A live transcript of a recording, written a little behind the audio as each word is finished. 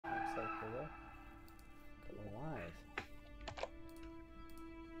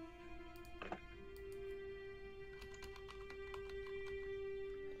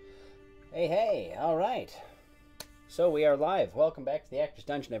Hey, hey, all right. So we are live. Welcome back to the Actors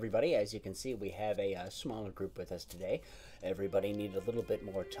Dungeon, everybody. As you can see, we have a smaller group with us today. Everybody needed a little bit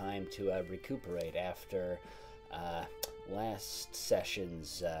more time to recuperate after last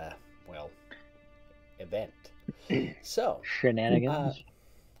session's, event. So, Shenanigans.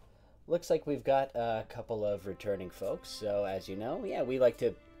 looks like we've got a couple of returning folks. So, as you know, yeah, we like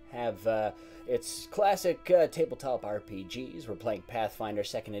to have it's classic tabletop RPGs. We're playing Pathfinder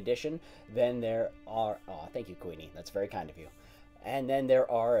 2nd Edition. Then there are... Oh, thank you, Queenie. That's very kind of you. And then there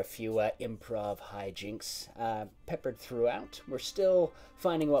are a few improv hijinks peppered throughout. We're still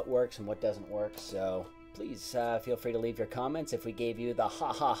finding what works and what doesn't work, so please feel free to leave your comments if we gave you the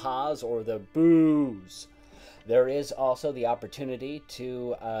ha-ha-has or the boos. There is also the opportunity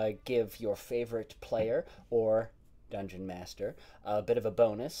to give your favorite player or Dungeon Master a bit of a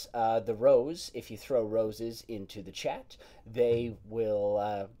bonus. The rose, if you throw roses into the chat, they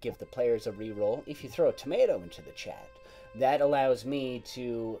will give the players a reroll. If you throw a tomato into the chat, that allows me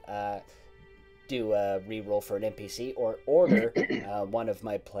to do a reroll for an NPC or order one of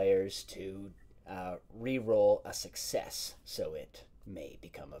my players to reroll a success, so it may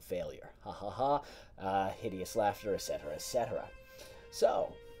become a failure. Ha ha ha, hideous laughter, etc., etc.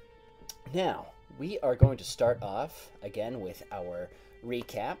 So, now, we are going to start off again with our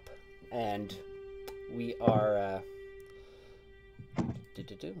recap, and we are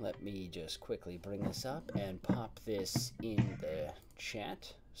let me just quickly bring this up and pop this in the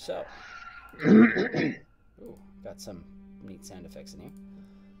chat. So, ooh, got some neat sound effects in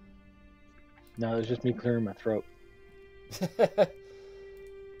No, it's just me clearing my throat. here.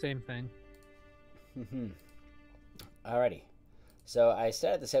 Same thing. Alrighty. So I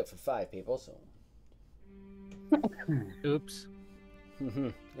started this out for 5 people, so... Oops.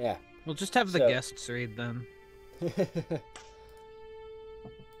 Yeah. We'll just have the So- guests read them.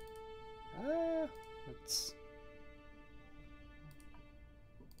 Let's...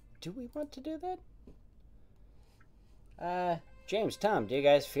 Do we want to do that? James, Tom, do you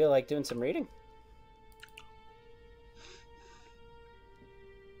guys feel like doing some reading?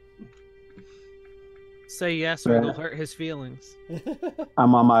 Say yes or it'll hurt his feelings.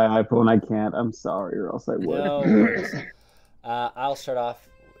 I'm on my iPhone. I can't. I'm sorry, or else I would. No worries. I'll start off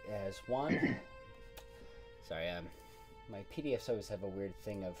as one. Sorry, my PDFs always have a weird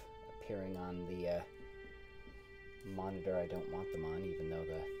thing of appearing on the monitor I don't want them on, even though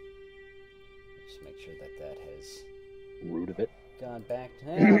just make sure that that has Root of it. gone back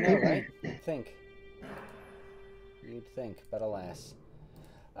to... I know, right? You'd think. You'd think, but alas.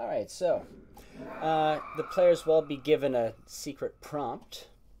 Alright, so... the players will be given a secret prompt.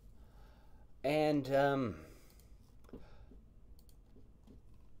 And,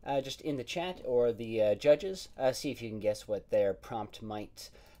 just in the chat, or the judges, see if you can guess what their prompt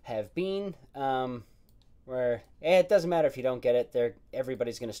might have been. Where, it doesn't matter if you don't get it.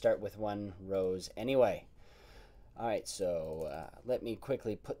 Everybody's going to start with 1 rose anyway. Alright, so let me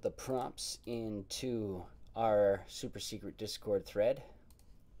quickly put the prompts into our super secret Discord thread.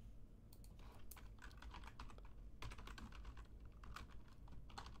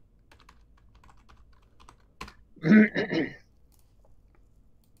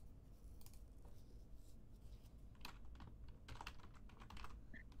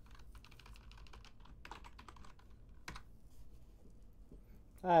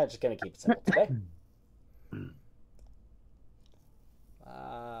 Just gonna keep it simple today.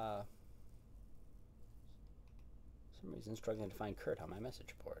 Some reason struggling to find Kurt on my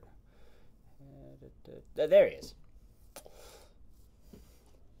message board. There he is.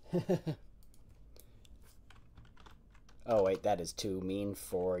 Oh wait, that is too mean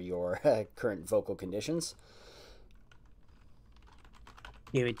for your current vocal conditions.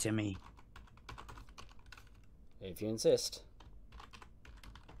 Give it to me. If you insist.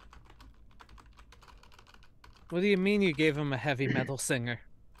 What do you mean you gave him a heavy metal singer?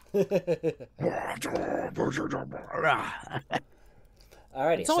 Alrighty,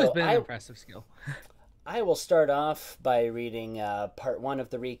 It's always so been an impressive skill. I will start off by reading part 1 of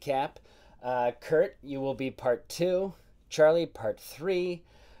the recap. Kurt, you will be part 2. Charlie, part 3.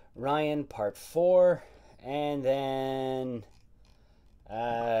 Ryan, part 4. And then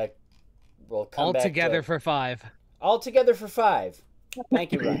we'll come All back together to... for 5. All together for 5.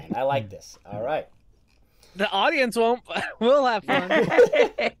 Thank you, Ryan. I like this. All right. The audience won't. We'll have fun.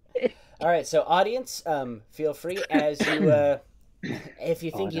 All right, so audience, feel free as you, if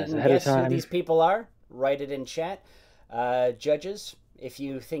you think you can guess who these people are, write it in chat. Judges, if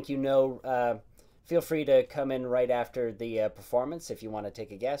you think you know, feel free to come in right after the performance if you want to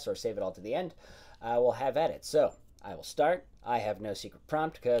take a guess or save it all to the end. We'll have at it. So, I will start. I have no secret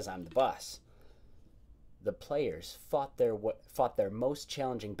prompt because I'm the boss. The players fought their most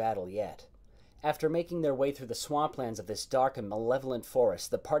challenging battle yet. After making their way through the swamplands of this dark and malevolent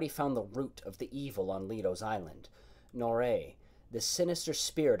forest, the party found the root of the evil on Lido's island, Noré, the sinister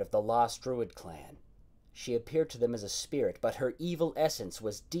spirit of the lost Druid clan. She appeared to them as a spirit, but her evil essence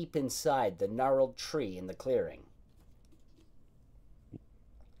was deep inside the gnarled tree in the clearing.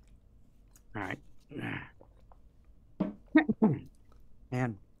 All right.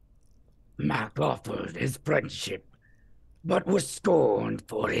 And Mac offered his friendship, but was scorned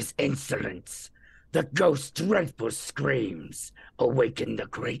for his insolence. The ghost's dreadful screams awakened the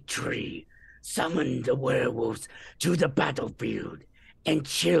great tree, summoned the werewolves to the battlefield, and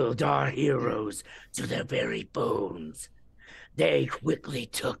chilled our heroes to their very bones. They quickly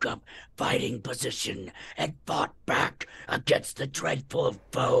took up fighting position and fought back against the dreadful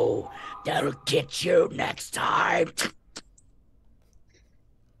foe. That'll get you next time.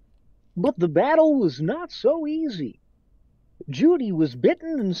 But the battle was not so easy. Judy was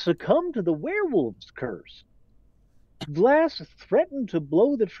bitten and succumbed to the werewolf's curse. Vlass threatened to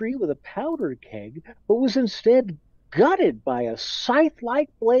blow the tree with a powder keg, but was instead gutted by a scythe-like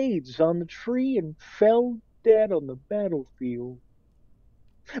blades on the tree and fell dead on the battlefield.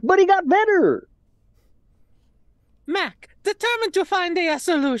 But he got better! Mac, determined to find a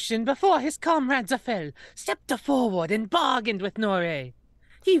solution before his comrades fell, stepped forward and bargained with Noré.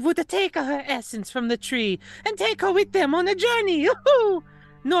 He would take her essence from the tree and take her with them on a journey. Yoo-hoo!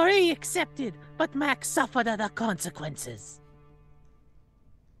 Noré accepted, but Mac suffered the consequences.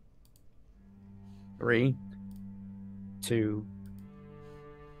 3, 2,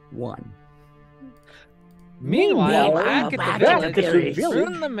 1. Meanwhile, back at the village,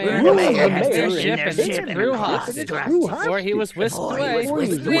 Rune the the mayor mayor had their had ship their and ship threw and hostage threw hostage before he was whisked away.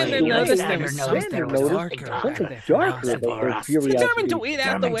 away. And noticed there was Xander something noticed darker darker about about their their curiosity. Determined to eat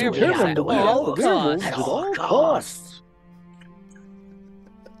out the werewolves Determined at to weed out all the werewolves costs. at all costs.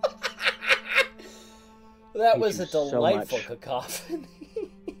 That Thank was you a so delightful much. cacophony.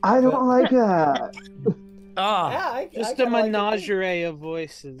 I don't like that. Oh, Just a kinda like it. menagerie of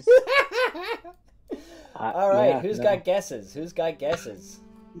voices. All right, Yeah, who's no. got guesses? Who's got guesses?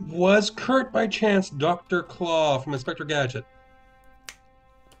 Was Kurt by chance Dr. Claw from Inspector Gadget?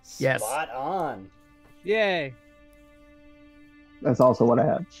 Yes. Spot on. Yay. That's also what I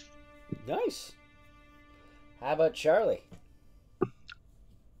had. Nice. How about Charlie?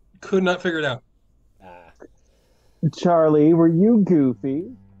 Could not figure it out. Charlie, were you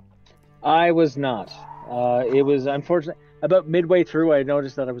Goofy? I was not. It was unfortunate. About midway through, I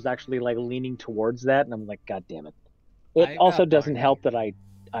noticed that I was actually like leaning towards that, and I'm like, God damn it! It I also got doesn't Barney. help that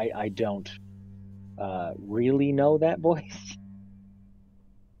I don't really know that voice,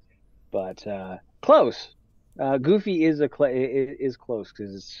 but close. Goofy is is close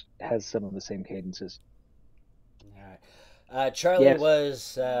because it has some of the same cadences. All right. Charlie Yes.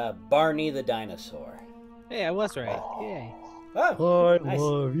 was Barney the dinosaur. Hey, I was right. Yay. Oh, nice.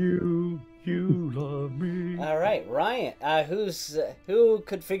 you. You love me. All right, Ryan. Who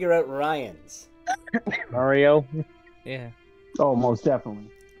could figure out Ryan's? Mario, Yeah. Oh, most definitely.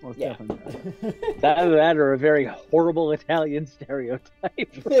 Most Yeah. definitely. that or a very horrible Italian stereotype.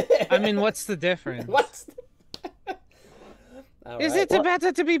 I mean, what's the difference? What's? All Is right. it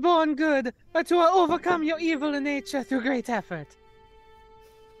better to be born good or to overcome your evil nature through great effort?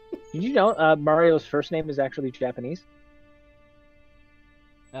 Did you know Mario's first name is actually Japanese?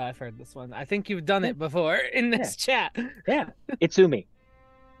 I've heard this one. I think you've done it before in this chat. Yeah, Itsumi.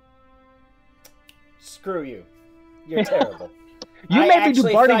 Screw you. You're terrible. You I may be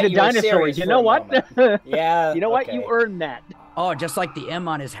actually Barney thought the you were dinosaur. serious You for know a what? moment. Yeah. You know what? okay. You earned that. Oh, just like the M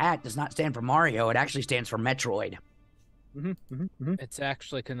on his hat does not stand for Mario, it actually stands for Metroid. It's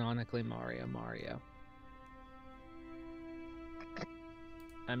actually canonically Mario.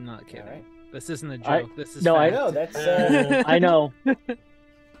 I'm not kidding. right. This isn't a joke. This is no, fact. No, that's. I know.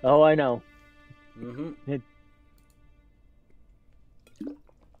 Oh, I know. Mm-hmm.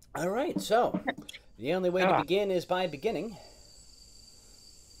 All right, so the only way to begin is by beginning.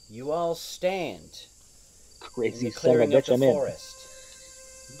 You all stand in Crazy the son of a clearing of bitch. the I'm in. forest.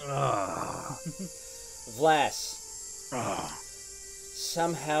 Vlass,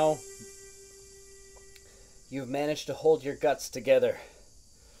 somehow you've managed to hold your guts together.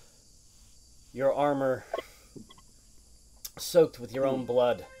 Your armor soaked with your own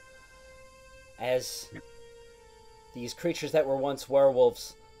blood. As these creatures that were once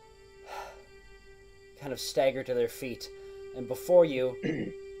werewolves kind of stagger to their feet. And before you,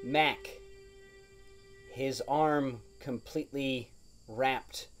 Mac, his arm completely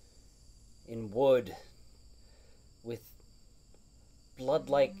wrapped in wood, with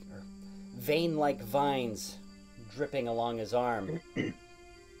blood-like, or vein-like vines dripping along his arm.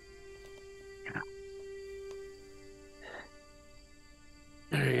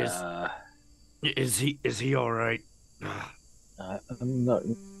 Is he all right? I'm not.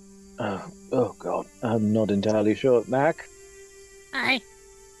 Oh God, I'm not entirely sure. Mac, Hi.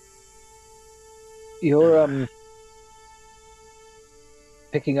 you're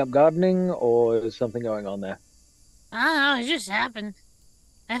picking up gardening, or is something going on there? I don't know. It just happened.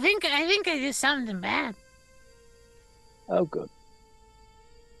 I think I did something bad. Oh, good.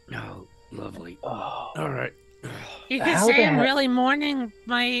 No, lovely. Oh, All right. You could How say the I'm heck- really mourning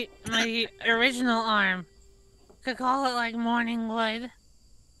my original arm. Could call it like morning wood.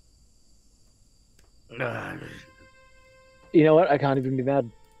 you know what? I can't even be mad.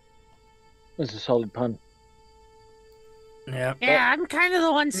 It's a solid pun. Yeah. Yeah, I'm kind of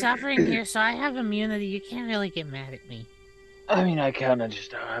the one suffering here, so I have immunity. You can't really get mad at me. I mean, I can. I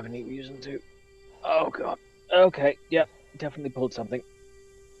just don't have any reason to. Oh God. Okay. Yep. Definitely pulled something.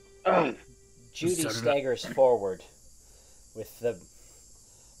 Ugh. Judy Son of a- staggers forward with the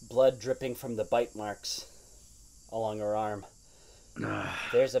blood dripping from the bite marks along her arm.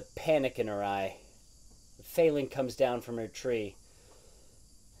 There's a panic in her eye. Phelan comes down from her tree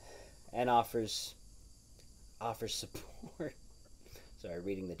and offers support. Sorry,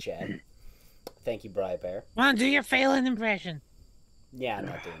 reading the chat. Thank you, Bri Bear. Come on, do your Phelan impression. Yeah, I'm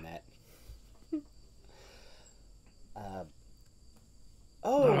not doing that.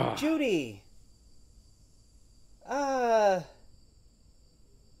 Oh, Judy!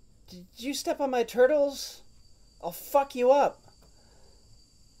 Did you step on my turtles? I'll fuck you up.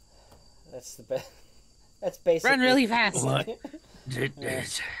 That's the best. That's basically. Run really fast. What?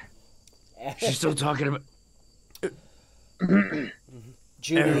 She's still talking about.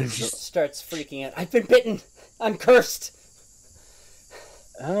 Judy starts freaking out. I've been bitten. I'm cursed.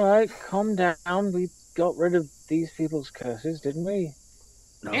 All right, calm down. We got rid of these people's curses, didn't we?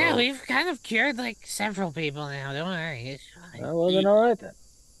 No. Yeah, we've kind of cured like several people now. Don't worry, it's fine. Oh, well, then all right then.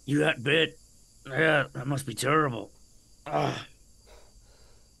 You got bit. Yeah, that must be terrible. Ah.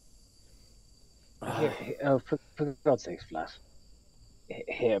 Here, oh, for God's sakes, Flash.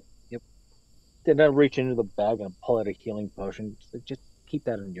 Here, yep. Then I'll reach into the bag and pull out a healing potion. Just keep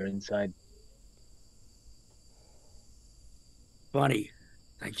that on your inside. Funny.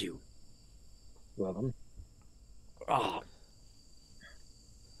 Thank you. You're welcome. Oh.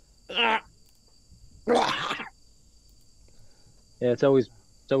 Yeah, it's always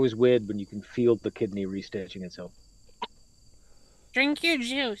weird when you can feel the kidney restitching itself. Drink your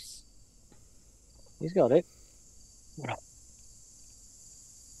juice. He's got it.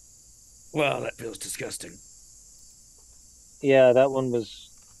 Well, that feels disgusting. Yeah, that one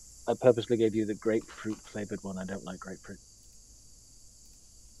was. I purposely gave you the grapefruit flavored one. I don't like grapefruit.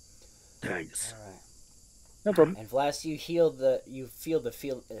 Thanks. All right. No problem. And Vlas, you feel the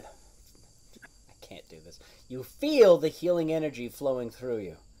I can't do this. You feel the healing energy flowing through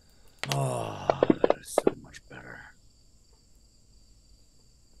you. Oh, that is so much better.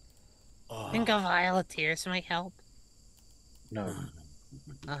 Oh. Think a vial of tears might help. No.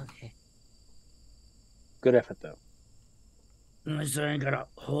 Okay. Good effort, though. At least I ain't gotta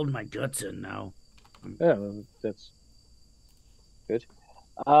hold my guts in now. Yeah, well, that's good.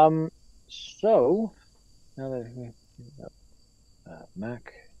 So now that we have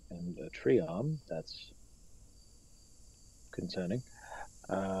Mac and a tree arm, that's concerning.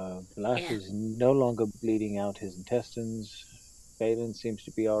 Vlass Yeah. is no longer bleeding out his intestines. Phelan seems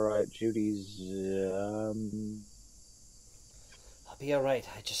to be all right. Judy's I'll be all right.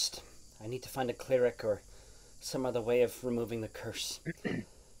 I need to find a cleric or some other way of removing the curse.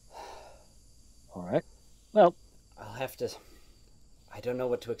 all right. Well, I'll have to. I don't know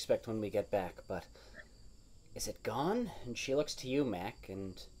what to expect when we get back, but is it gone? And she looks to you, Mac,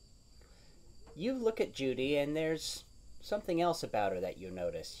 and you look at Judy, and there's something else about her that you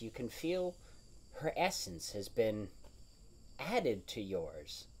notice. You can feel her essence has been added to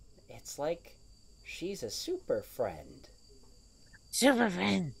yours. It's like she's a super friend. Super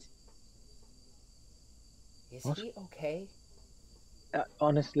friend. Is What? he okay?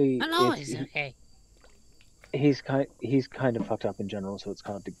 honestly, I'm always okay. he's kind of fucked up in general, so it's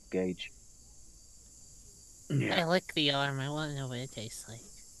hard to gauge. Yeah. I lick the arm. I want to know what it tastes like.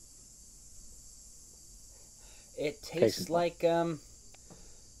 It Case in tastes point.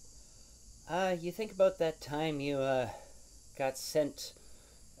 like, you think about that time you, got sent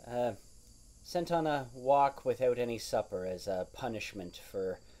on a walk without any supper as a punishment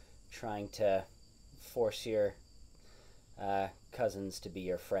for trying to force your, cousins to be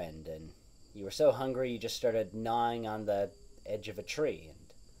your friend, and you were so hungry you just started gnawing on the edge of a tree,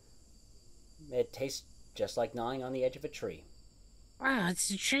 and it tastes just like gnawing on the edge of a tree. Wow, it's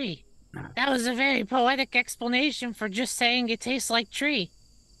a tree. That was a very poetic explanation for just saying it tastes like tree.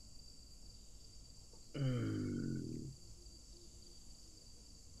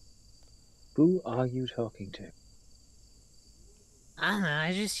 Who are you talking to? I don't know,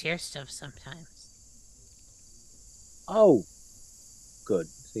 I just hear stuff sometimes. Oh, good.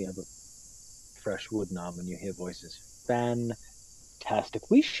 So you have a fresh wood knob and you hear voices. Fantastic.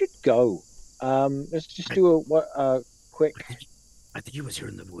 We should go. Let's just do a quick. I think he was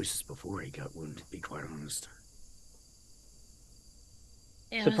hearing the voices before he got wounded, to be quite honest.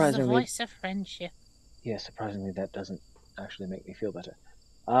 It was the Surprisingly- voice of friendship. Yeah, surprisingly, that doesn't actually make me feel better.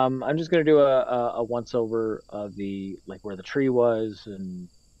 I'm just gonna do a once over of the where the tree was and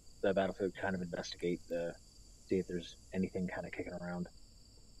the battlefield, kind of investigate see if there's anything kind of kicking around,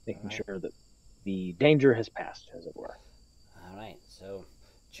 making Alright. sure that the danger has passed, as it were. All right, so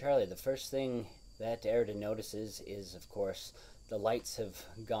Charlie, the first thing that Eridan notices is, of course, the lights have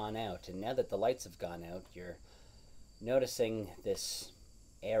gone out, and now that the lights have gone out, you're noticing this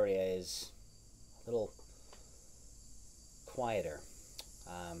area is a little quieter.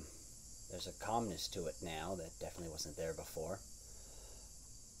 There's a calmness to it now that definitely wasn't there before.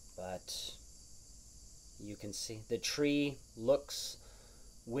 But you can see the tree looks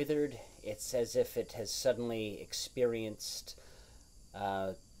withered. It's as if it has suddenly experienced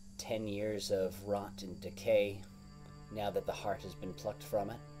 10 years of rot and decay now that the heart has been plucked from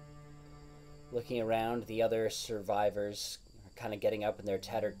it. Looking around, the other survivors are kind of getting up in their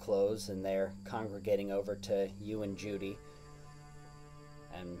tattered clothes, and they're congregating over to you and Judy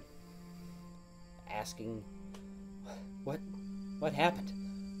and asking, what happened?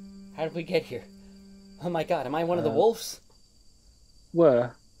 How did we get here? Oh my god, am I one of the wolves?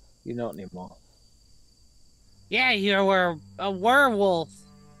 Were you're not anymore? Yeah, you were a werewolf.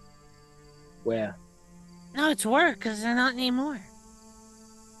 Where? No, it's were, because they're not anymore.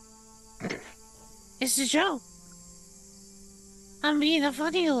 It's a joke. I'm being a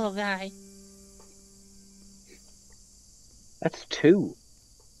funny little guy. That's two.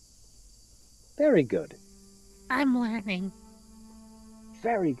 Very good. I'm learning.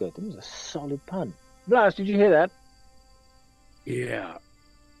 Very good. That was a solid pun. Blast, did you hear that? Yeah.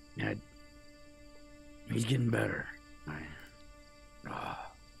 He's getting better.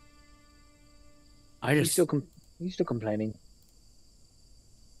 I You just... still complaining?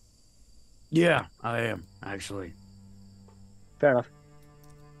 Yeah, I am, actually. Fair enough.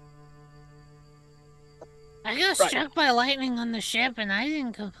 I got struck by lightning on the ship and I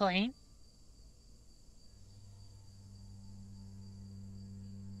didn't complain.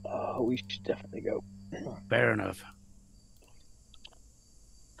 Oh, we should definitely go. Fair enough.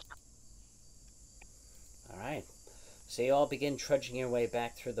 Alright. So you all begin trudging your way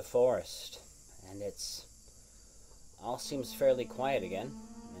back through the forest. And it's all seems fairly quiet again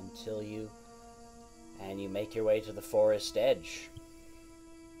until you make your way to the forest edge.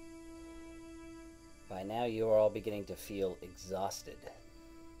 By now you are all beginning to feel exhausted.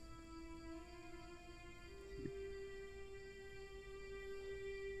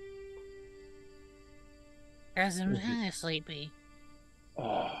 Cause I'm kind of sleepy.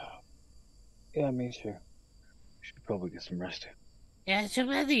 Yeah, me too. Should probably get some rest. Yeah, too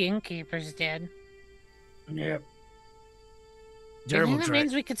bad the innkeeper's dead. Yep. Do you Terrible think that track.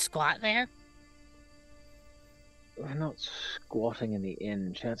 means we could squat there? We're not squatting in the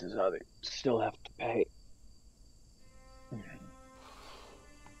inn. Chances are they still have to pay.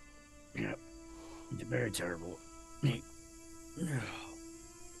 Yep. It's very terrible.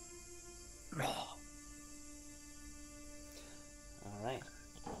 Alright.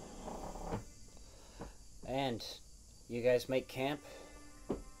 And you guys make camp.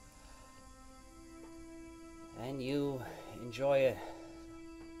 And you enjoy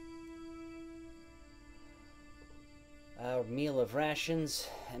a meal of rations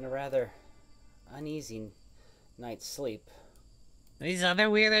and a rather uneasy night's sleep. These other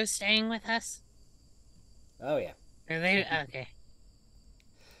weirdos staying with us? Oh yeah. Are they? Okay.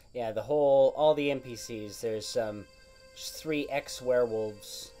 Yeah, all the NPCs, there's just 3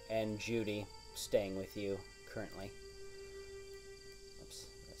 ex-werewolves and Judy staying with you currently. Oops,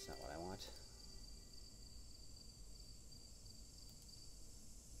 that's not what I want.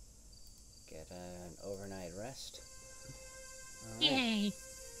 Get an overnight rest. All right. Yay.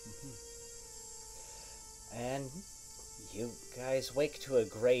 And you guys wake to a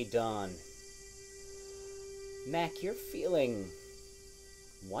gray dawn. Mac, you're feeling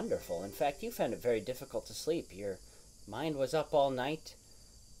wonderful. In fact, you found it very difficult to sleep. Your mind was up all night.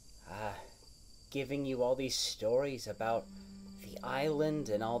 giving you all these stories about the island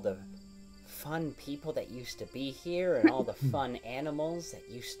and all the fun people that used to be here and all the fun animals that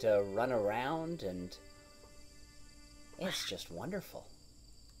used to run around, and it's just wonderful.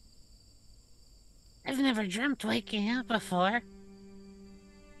 I've never dreamt waking up before.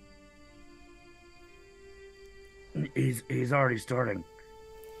 He's already starting.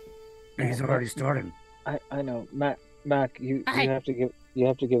 He's already starting. I know, Mac. You have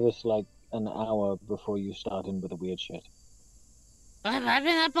to give us like an hour before you start in with the weird shit. I've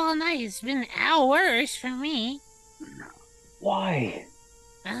been up all night. It's been hours for me. Why?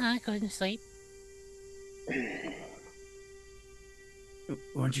 I couldn't sleep.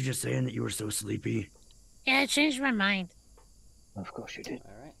 Weren't you just saying that you were so sleepy? Yeah, I changed my mind. Of course you did.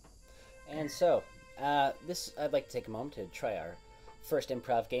 All right. And so, I'd like to take a moment to try our first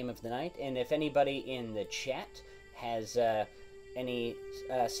improv game of the night. And if anybody in the chat has any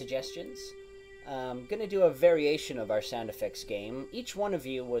suggestions, I'm going to do a variation of our sound effects game. Each one of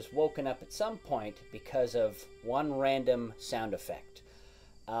you was woken up at some point because of one random sound effect.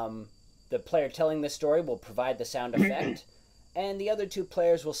 The player telling the story will provide the sound effect, and the other two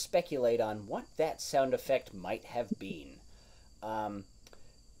players will speculate on what that sound effect might have been.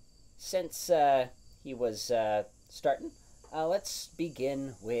 Since he was starting, let's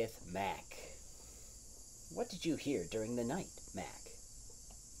begin with Mac. What did you hear during the night, Mac?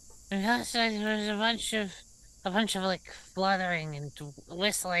 Last night there was a bunch of like fluttering and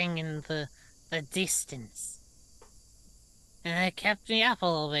whistling in the distance. And it kept me up a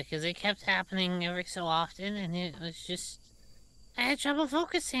little bit because it kept happening every so often, and it was just, I had trouble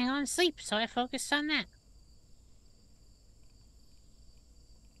focusing on sleep, so I focused on that.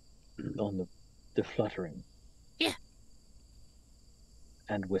 On the fluttering. Yeah.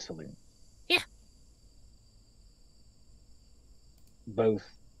 And whistling. Yeah. Both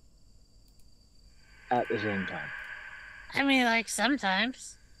at the same time. I mean, like,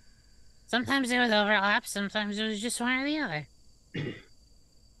 sometimes. Sometimes it would overlap, sometimes it was just one or the other.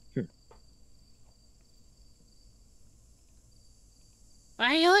 Why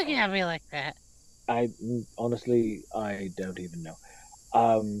are you looking at me like that? Honestly, I don't even know.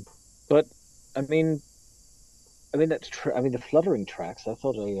 But I mean that's true. I mean, the fluttering tracks. I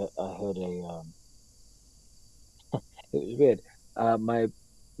thought I heard a. It was weird. My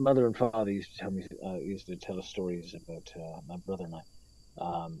mother and father used to tell us stories about my brother and I,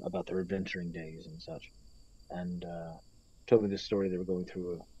 about their adventuring days and such, and told me this story. They were going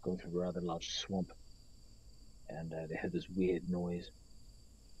through a rather large swamp, and they heard this weird noise.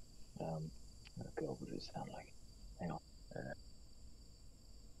 Oh God, what does it sound like? Hang on.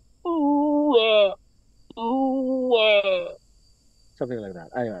 Something like that.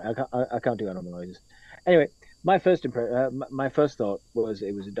 Anyway, I can't do animal noises. Anyway, my first thought was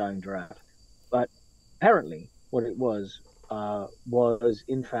it was a dying giraffe, but apparently what it was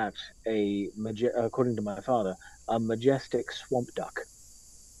in fact according to my father, a majestic swamp duck,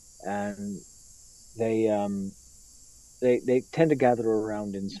 and they tend to gather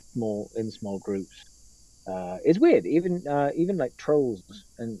around in small groups. It's weird, even like trolls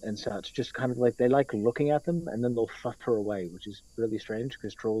and such, just kind of like they like looking at them and then they'll flutter away, which is really strange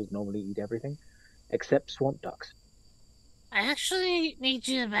because trolls normally eat everything except swamp ducks. I actually need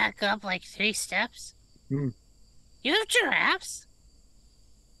you to back up like 3 steps. You have giraffes?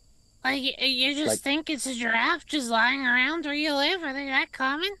 Like, you just think it's a giraffe just lying around where you live? Are they that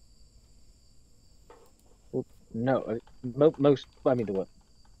common? Well, no, most. I mean, they were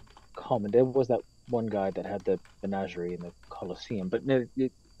common. There was that one guy that had the menagerie in the Colosseum, but no,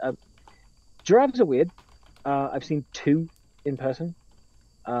 giraffes are weird. I've seen 2 in person.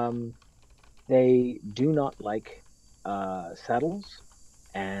 They do not like saddles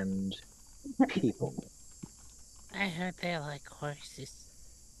and people. I heard they like horses.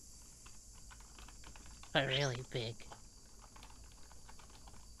 But really big.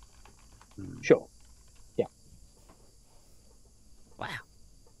 Sure. Yeah. Wow.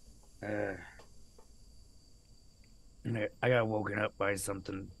 I got woken up by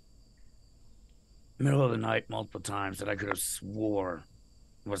something middle of the night multiple times that I could have swore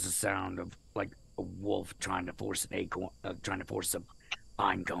was the sound of like a wolf trying to force a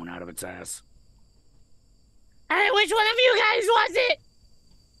pine cone out of its ass. Alright, which one of you guys was it?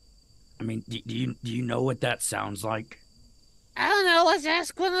 I mean, do you know what that sounds like? I don't know, let's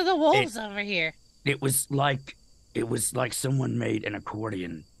ask one of the wolves over here. It was like someone made an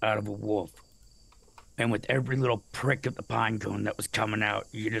accordion out of a wolf. And with every little prick of the pine cone that was coming out,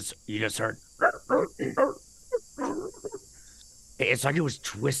 you just heard. It's like it was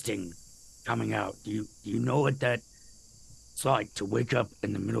twisting, coming out. Do you know what that's like to wake up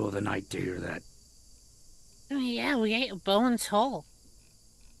in the middle of the night to hear that? Oh, yeah, we ate Bones whole.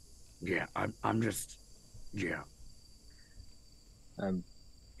 Yeah, I'm just, yeah. Um,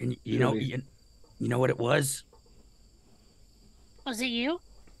 And Julie, you know what it was? Was it you?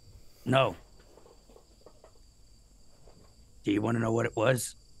 No. Do you want to know what it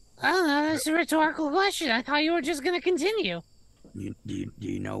was? I don't know, that's a rhetorical question. I thought you were just gonna continue. Do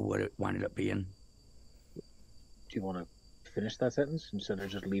you know what it wound up being? do you want to finish that sentence instead of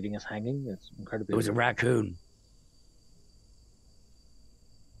just leaving us hanging? It's incredibly. It was a raccoon.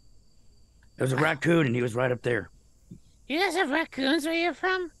 It was a raccoon, and he was right up there. You guys have raccoons where you're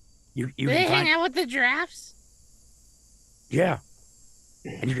from? You Do they can hang find, out with the giraffes? yeah,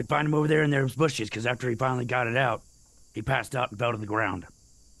 and you could find him over there in those bushes. Because after he finally got it out, he passed out and fell to the ground.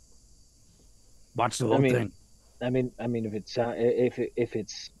 Watch the whole thing. I mean, if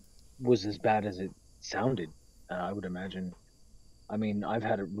it's was as bad as it sounded, I would imagine. I mean, I've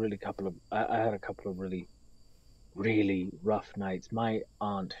had I had a couple of really, really rough nights. My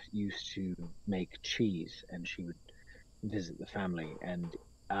aunt used to make cheese, and she would visit the family, and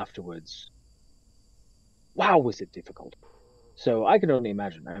afterwards, wow, was it difficult. So I can only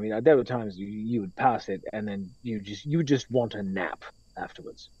imagine. I mean, there were times you would pass it, and then you would just want a nap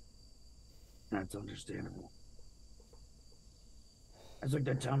afterwards. That's understandable. It's like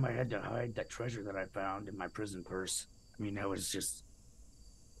that time I had to hide that treasure that I found in my prison purse. I mean, that was just.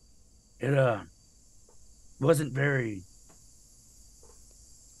 It wasn't very.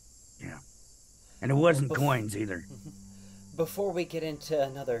 Yeah, and it wasn't coins either. Before we get into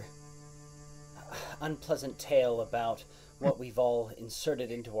another unpleasant tale about what we've all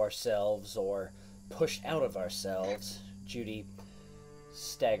inserted into ourselves or pushed out of ourselves, Judy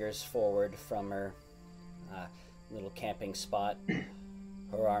staggers forward from her little camping spot.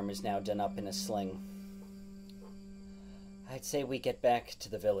 Her arm is now done up in a sling. I'd say we get back to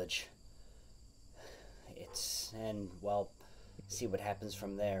the village. See what happens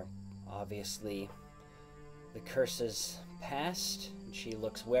from there. Obviously, the curse is past, and she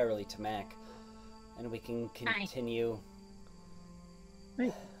looks warily to Mac, and we can continue.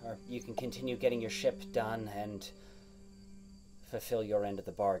 Or you can continue getting your ship done and fulfill your end of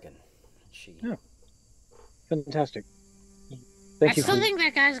the bargain. Yeah. Fantastic. Thank you. I still think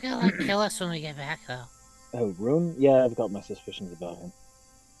that guy's gonna kill us when we get back, though. Oh, Rune? Yeah, I've got my suspicions about him.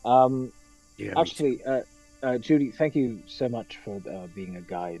 Yeah, actually, Judy, thank you so much for being a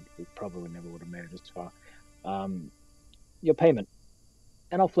guide. We probably never would have made it this far. Your payment,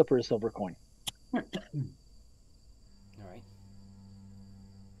 and I'll flip her a silver coin. All right.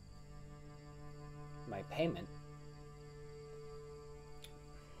 My payment.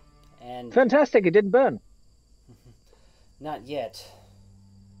 And fantastic! It didn't burn. Not yet.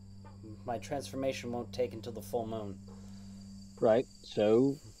 My transformation won't take until the full moon. Right.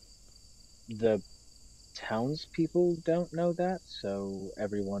 So the townspeople don't know that. So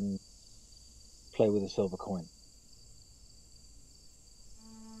everyone play with a silver coin.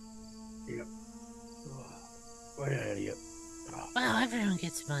 Yep. Way ahead of you. Wow, everyone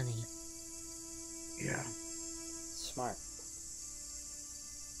gets money. Yeah. Smart.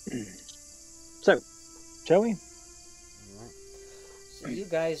 So, shall we? Alright. So you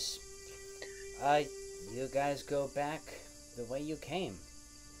guys go back the way you came.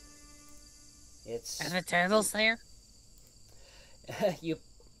 And the turtle's there?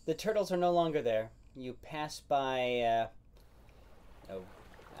 The turtles are no longer there. You pass by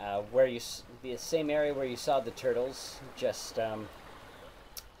where the same area where you saw the turtles just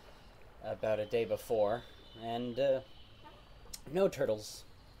about a day before, and no turtles.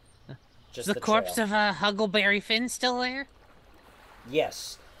 Just the corpse trail. of Huckleberry Finn still there?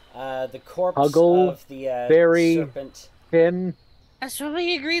 Yes, the corpse of the serpent Finn. That's what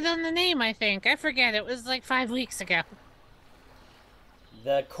we agreed on the name, I think. I forget. It was like 5 weeks ago.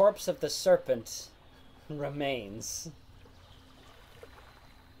 The corpse of the serpent remains.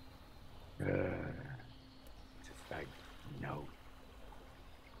 No.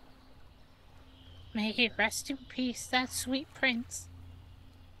 May he rest in peace, that sweet prince.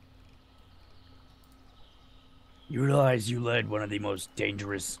 You realize you led one of the most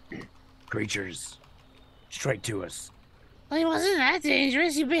dangerous creatures straight to us. Well, he wasn't that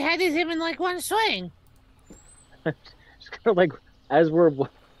dangerous. You beheaded him in like one swing. It's kind of like as we're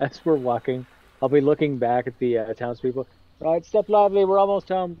walking, I'll be looking back at the townspeople. Right, step lively. We're almost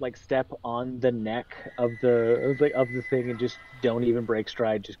home. Like step on the neck of the thing and just don't even break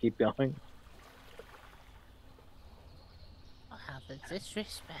stride. Just keep going. Wow, the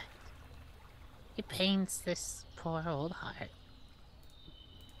disrespect. It pains this poor old heart.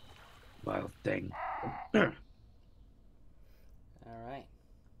 Wild thing. All right.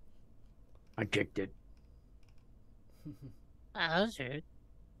 I kicked it. That was rude.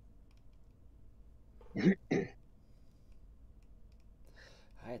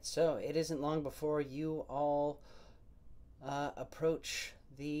 Alright, so it isn't long before you all approach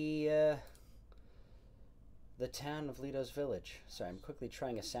the town of Lito's Village. Sorry, I'm quickly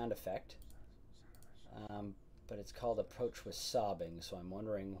trying a sound effect. But it's called Approach with Sobbing, so I'm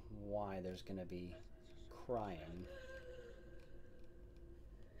wondering why there's going to be crying.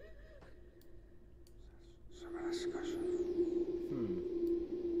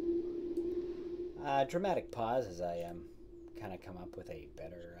 Dramatic pause as I kind of come up with a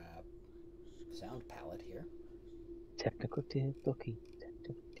better sound palette here. Technical difficulty,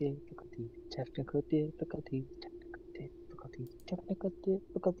 technical difficulty, technical difficulty, technical difficulty, technical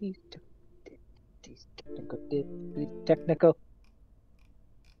difficulty, technical.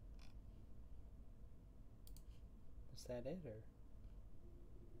 Is that it, or?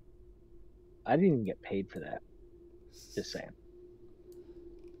 I didn't even get paid for that. Just saying.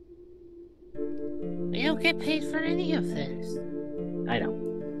 We don't get paid for any of this. I know.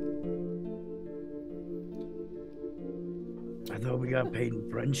 I thought we got paid in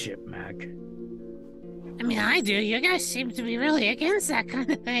friendship, Mac. I mean, I do. You guys seem to be really against that kind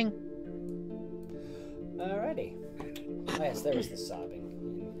of thing. Alrighty. Oh, yes, there was the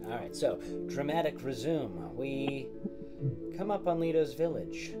sobbing. Alright, so, dramatic resume. We come up on Lito's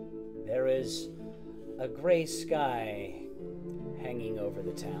Village. There is a gray sky hanging over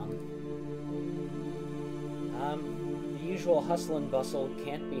the town. The usual hustle and bustle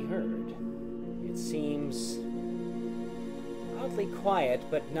can't be heard. It seems oddly quiet,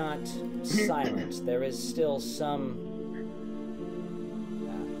 but not silent. There is still some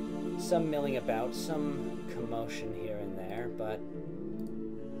milling about, some commotion here and there, but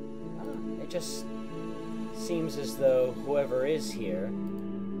it just seems as though whoever is here,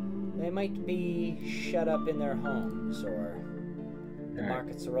 they might be shut up in their homes, or the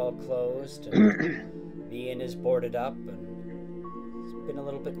markets are all closed, and the inn is boarded up, and there's been a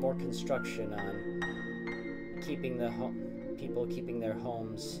little bit more construction on keeping the people keeping their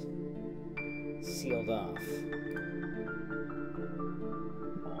homes sealed off.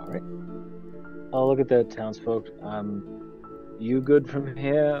 All right. I'll look at the townsfolk. You good from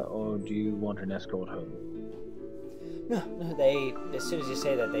here, or do you want an escort home? No, they, as soon as you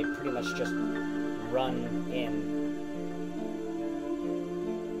say that, they pretty much just run in.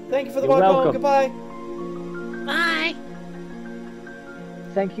 Thank you for the You're walk home. welcome. Goodbye. Bye.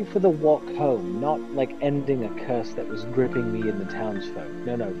 Thank you for the walk home, not like ending a curse that was gripping me in the townsfolk.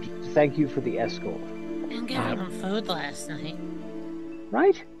 No, thank you for the escort. Didn't give them food last night.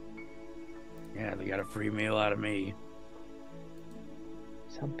 Right? Yeah, they got a free meal out of me.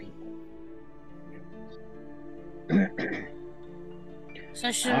 Some people.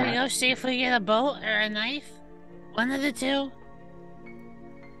 So should we go see if we get a boat or a knife? One of the two?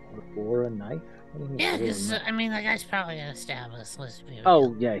 Or a knife? What do you mean, Yeah, or a because, knife? I mean, the guy's probably gonna stab us, let's be real.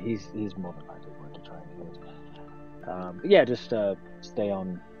 Oh, yeah, he's more than likely going to try and kill us. But yeah, just stay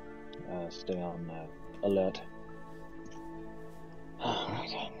on alert.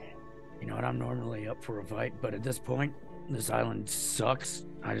 Alright. You know what? I'm normally up for a fight, but at this point, this island sucks.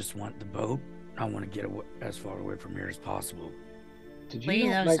 I just want the boat. I want to get as far away from here as possible. Did you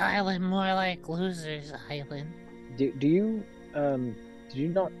not, Lito's like, Island, more like Loser's Island. did you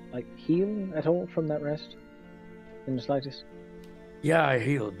not like heal at all from that rest? In the slightest? Yeah, I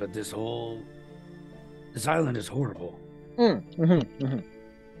healed, but this island is horrible.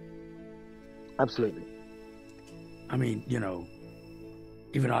 Absolutely. I mean, you know,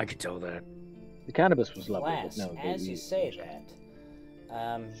 even I could tell that. The cannabis was lovely, Lass, but no. as you say that,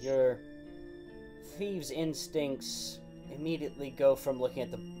 your thieves' instincts immediately go from looking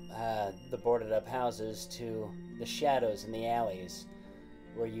at the boarded-up houses to the shadows in the alleys,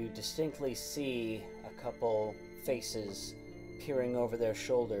 where you distinctly see a couple faces peering over their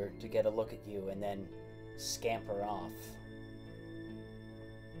shoulder to get a look at you and then scamper off.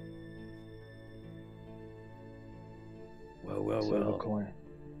 Silver coin.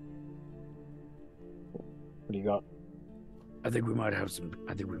 What do you got? I think we might have some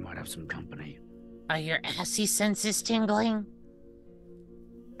company. Are your assy senses tingling?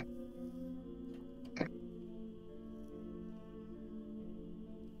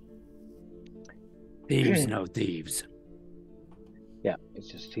 Thieves know thieves. Yeah, it's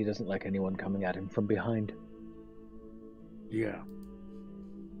just he doesn't like anyone coming at him from behind. Yeah.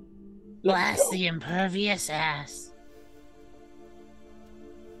 Blast the impervious ass.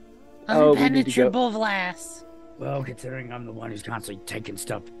 Oh, we need to go. Impenetrable Vlass. Well, considering I'm the one who's constantly taking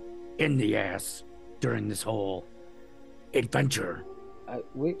stuff in the ass during this whole adventure.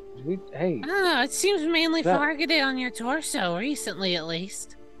 Hey, I don't know. It seems mainly That- targeted on your torso, recently at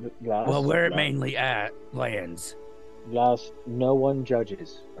least. Glass. Well, where it Glass, mainly lands. Glass, no one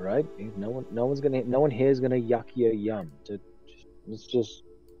judges, all right? No one here is gonna yuck your yum. It's just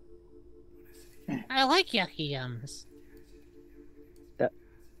I like yucky yums. that.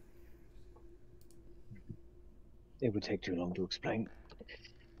 It would take too long to explain.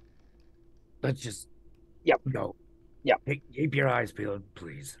 Let's just Yep. go. Yep. Keep your eyes peeled,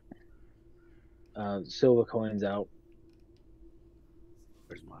 please. Silver coins out.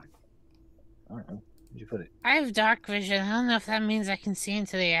 Where's mine? I don't know. Where'd you put it? I have dark vision. I don't know if that means I can see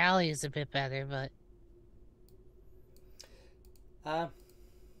into the alleys a bit better, but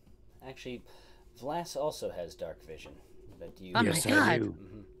Actually, Vlas also has dark vision, but you. Oh my Yes, I God. do.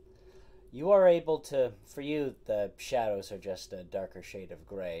 Mhm. You are able to. For you, the shadows are just a darker shade of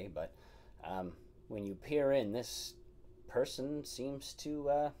gray, but when you peer in, this person seems to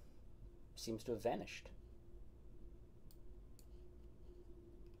have vanished.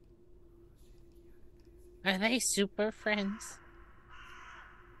 are they super friends?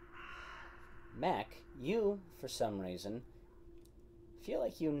 Mac, you, for some reason, feel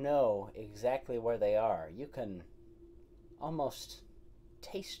like you know exactly where they are. You can almost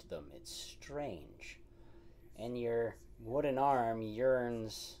taste them. It's strange. And your wooden arm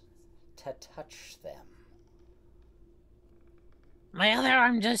yearns to touch them. My other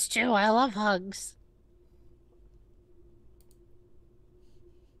arm does too. I love hugs.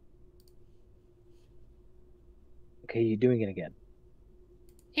 Okay, you're doing it again.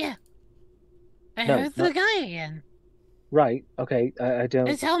 Yeah. I No, heard the not- guy again. Right. Okay. I They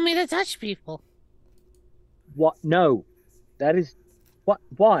don't. tell me to touch people. What? No. That is. What?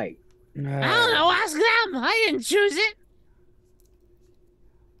 Why? I don't know. Ask them. I didn't choose it.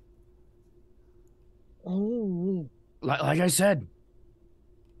 Oh. Like I said,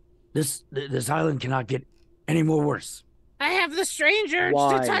 this island cannot get any more worse. I have the strange urge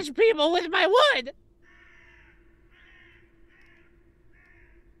Why? to touch people with my wood.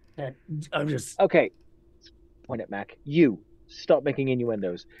 I'm just. Okay. Point at Mac. You stop making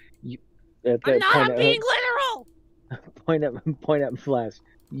innuendos. You. I'm point not at, being literal. point at Flash.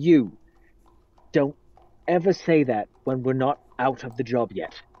 You don't ever say that when we're not out of the job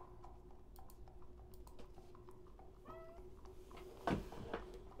yet.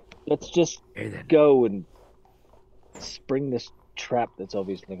 Let's just Hey then. go and spring this trap that's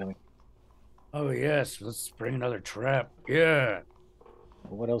obviously coming. Oh yes, let's bring another trap. Yeah.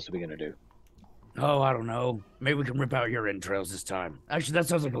 What else are we gonna do? Oh, I don't know. Maybe we can rip out your entrails this time. Actually, that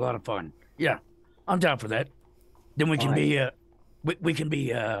sounds like a lot of fun. Yeah, I'm down for that. Then we can Fine. be we can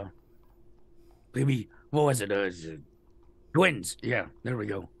be maybe what was it? Twins. Yeah, there we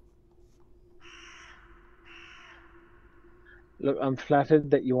go. Look, I'm flattered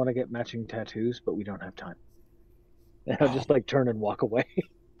that you want to get matching tattoos, but we don't have time. And I'll just like turn and walk away.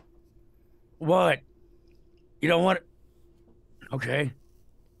 What? You don't want? Okay.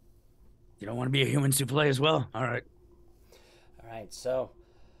 You don't want to be a human souffle as well? All right. All right, so,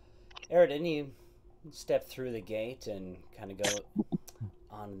 Eridan, you step through the gate and kind of go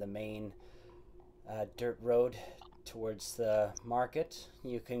on the main dirt road towards the market.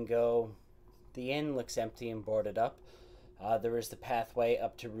 You can go. The inn looks empty and boarded up. There is the pathway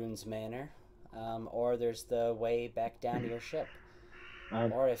up to Rune's Manor, or there's the way back down to your ship.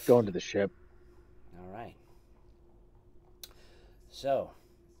 I'm Or if going to the ship. All right. So,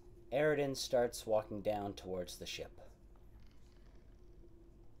 Eridan starts walking down towards the ship.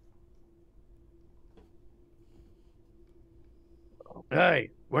 Hey,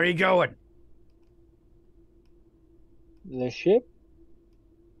 where are you going? The ship?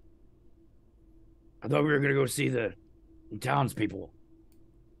 I thought we were gonna go see the townspeople.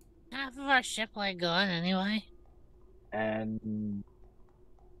 Half of our ship like gone anyway. And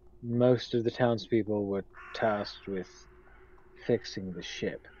most of the townspeople were tasked with fixing the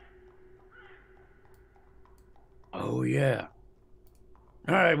ship. Oh yeah.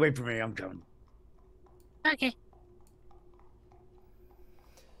 All right, wait for me. I'm coming. Okay.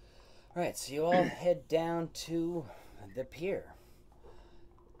 All right, so you all head down to the pier.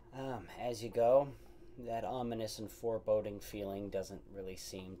 As you go, that ominous and foreboding feeling doesn't really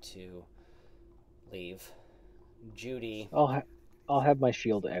seem to leave. Judy, I'll have my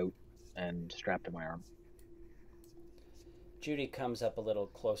shield out and strapped to my arm. Judy comes up a little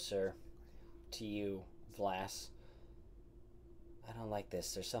closer to you, Vlas. I don't like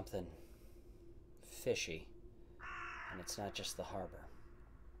this. There's something fishy, and it's not just the harbor.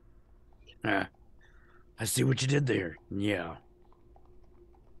 I see what you did there. Yeah.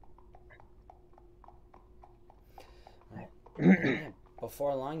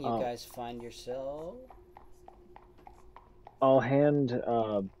 before long, you guys find yourself. I'll hand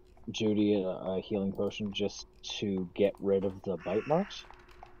Judy a healing potion just to get rid of the bite marks.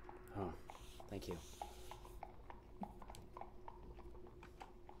 Oh, thank you.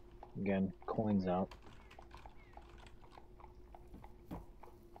 Again, coins out.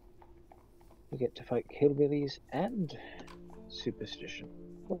 We get to fight hillbillies and superstition.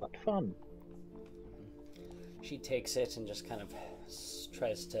 What fun. She takes it and just kind of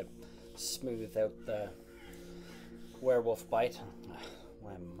tries to smooth out the werewolf bite.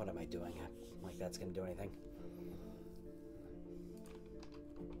 What am I doing? Like that's going to do anything.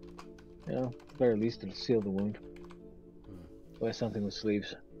 You know, at the very least it'll seal the wound. Wear something with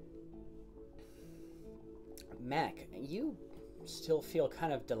sleeves. Mac, you still feel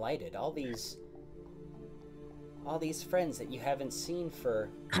kind of delighted. All these friends that you haven't seen for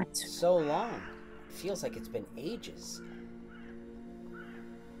so long. It feels like it's been ages.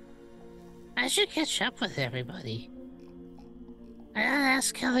 I should catch up with everybody. I gotta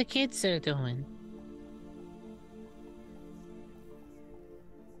ask how the kids are doing.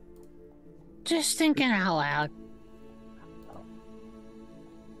 Just thinking out loud.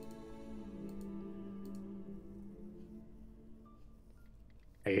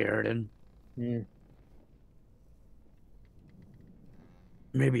 Hey, Aridin. Hmm.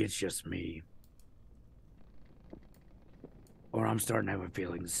 Maybe it's just me. Or I'm starting to have a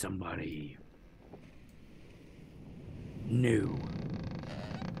feeling somebody knew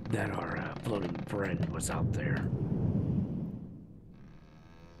that our floating friend was out there.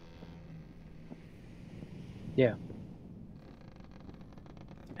 Yeah.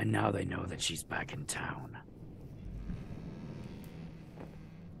 And now they know that she's back in town.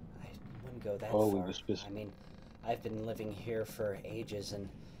 I wouldn't go that Oh, far. we were supposed- I mean, I've been living here for ages and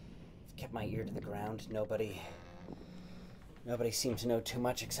kept my ear to the ground. Nobody seemed to know too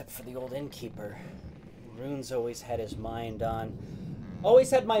much except for the old innkeeper. Rune's always had his mind on...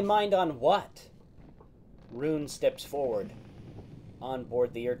 Always had my mind on what? Rune steps forward, on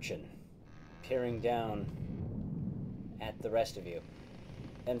board the urchin, peering down at the rest of you.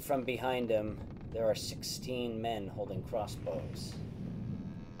 And from behind him, there are 16 men holding crossbows.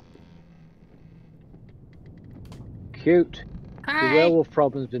 Cute. The Hi. werewolf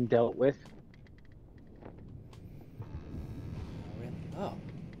problem's been dealt with. Oh.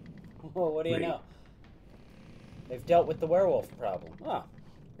 Oh, what do you Wait. know? They've dealt with the werewolf problem. Oh,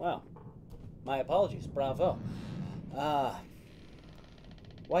 well. My apologies. Bravo. Why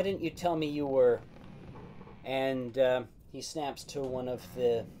didn't you tell me you were... And he snaps to one of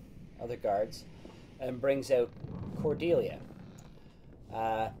the other guards and brings out Cordelia.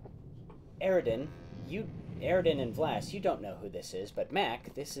 Aridin and Vlas, you don't know who this is, but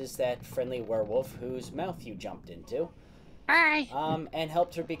Mac, this is that friendly werewolf whose mouth you jumped into. Hi. And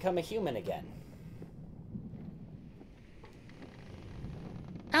helped her become a human again.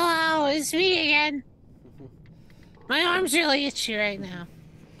 Hello, it's me again. My arm's really itchy right now.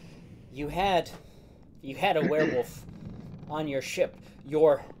 You had a werewolf on your ship.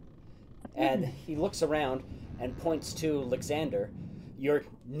 And he looks around and points to Alexander. Your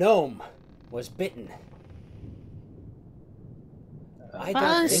gnome was bitten. I Well,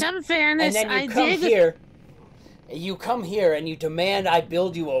 don't in think... some fairness, And then I you come did. here. You come here and you demand I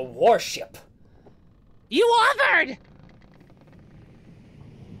build you a warship. You offered.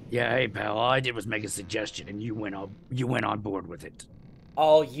 Yeah, hey pal, all I did was make a suggestion, and you went on board with it.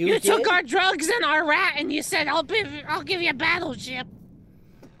 Oh, you You did? took our drugs and our rat, and you said, "I'll give you a battleship."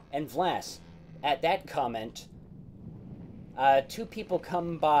 And Vlas, at that comment, two people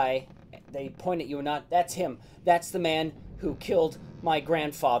come by. They point at you and not. That's him. That's the man who killed my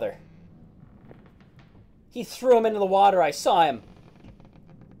grandfather. He threw him into the water. I saw him.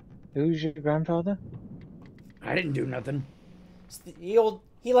 Who's your grandfather? I didn't do nothing.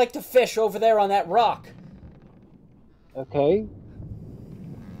 He liked to fish over there on that rock. Okay.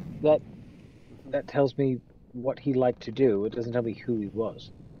 That tells me what he liked to do. It doesn't tell me who he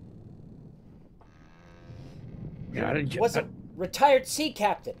was. Yeah, I didn't. Was a retired sea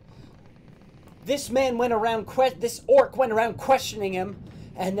captain. This orc went around questioning him,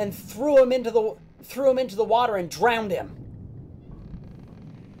 and then threw him into the water and drowned him.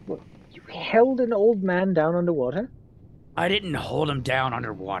 What, you held an old man down underwater? I didn't hold him down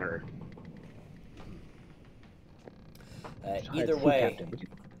underwater. Either Retired sea way, captain. Would you-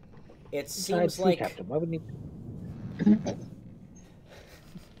 it retired seems sea like captain. Why wouldn't he?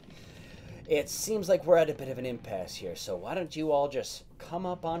 we're at a bit of an impasse here. So why don't you all just come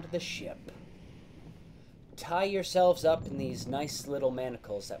up onto the ship? tie yourselves up in these nice little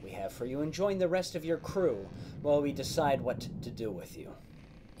manacles that we have for you and join the rest of your crew while we decide what to do with you.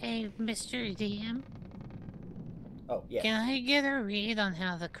 Hey, Mr. DM, Oh, yeah. can I get a read on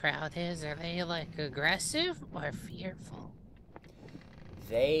how the crowd is? Are they, like, aggressive or fearful?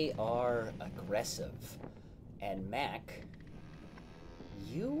 They are aggressive. And Mac,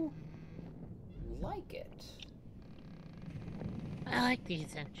 you like it. I like the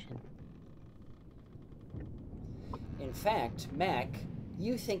attention. In fact, Mac,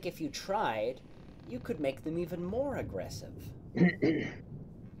 you think if you tried, you could make them even more aggressive.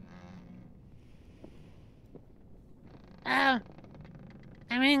 I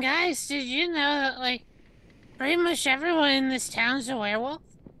mean, guys, did you know that, like, pretty much everyone in this town's a werewolf?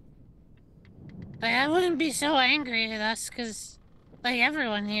 Like, I wouldn't be so angry at us, because, like,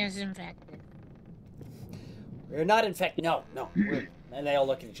 everyone here is infected. We're not infected. No. And they all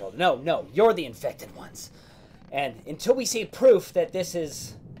look at each other. No, you're the infected ones. And until we see proof that this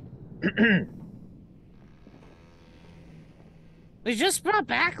is... We just brought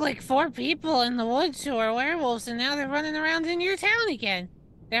back, like, 4 people in the woods who are werewolves, and now they're running around in your town again.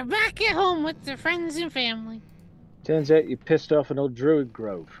 They're back at home with their friends and family. Turns out you pissed off an old druid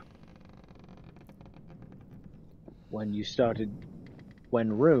grove. When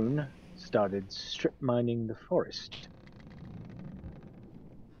Rune started strip mining the forest.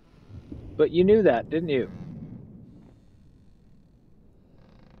 But you knew that, didn't you?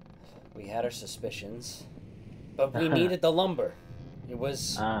 We had our suspicions, but we needed the lumber. It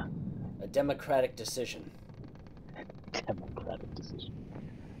was a democratic decision. Democratic decision.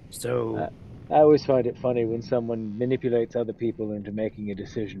 So, I always find it funny when someone manipulates other people into making a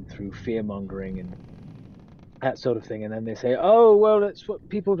decision through fear-mongering and that sort of thing, and then they say, oh, well, that's what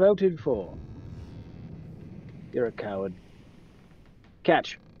people voted for. You're a coward.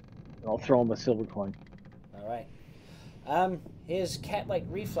 Catch. I'll throw him a silver coin. All right. His cat-like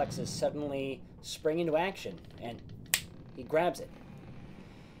reflexes suddenly spring into action, and he grabs it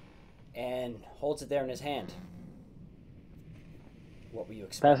and holds it there in his hand. What were you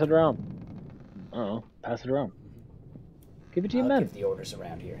expecting? Pass it around. Pass it around. Give it to your men. Give the orders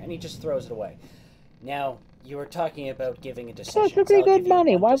around here, and he just throws it away. Now, you were talking about giving a decision. That's pretty good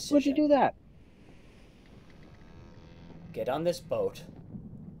money. Why would you do that? Get on this boat,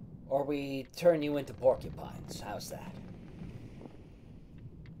 or we turn you into porcupines. How's that?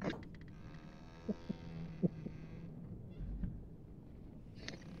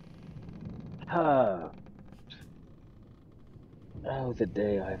 Oh, the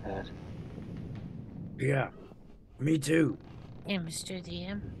day I've had. yeah, me too. Hey, Mr.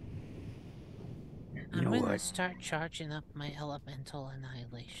 DM. You I'm know gonna what? start charging up my elemental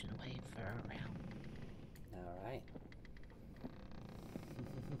annihilation wave for a round. All right.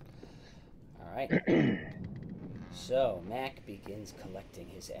 All right. So, Mac begins collecting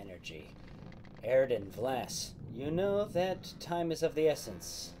his energy. Airden, Vlas, you know that time is of the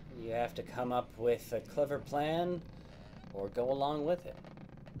essence. You have to come up with a clever plan or go along with it.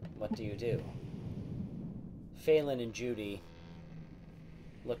 What do you do? Phelan and Judy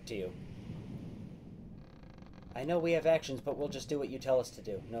look to you. I know we have actions, but we'll just do what you tell us to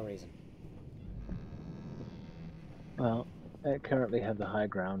do. No reason. Well, I currently have the high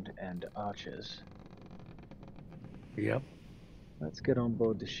ground and archers. Yep. Let's get on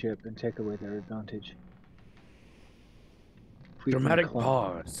board the ship and take away their advantage. If we can Dramatic climb-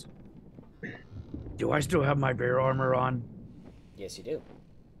 pause. Do I still have my bear armor on? Yes, you do.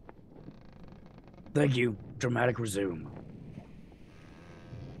 Thank you. Dramatic resume.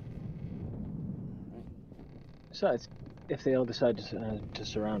 Besides, if they all decide to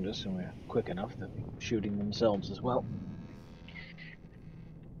surround us and we're quick enough, they'll be shooting themselves as well.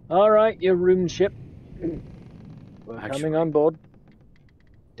 Alright, your rune ship. We're coming on board.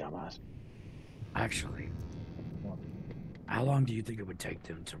 Dumbass. Actually, how long do you think it would take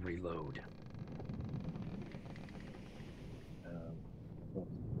them to reload? What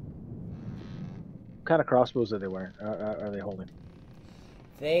kind of crossbows are they wearing? Are they holding?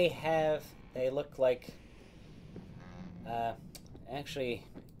 They look like, actually,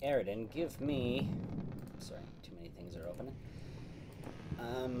 Aridin, give me, sorry, too many things are opening.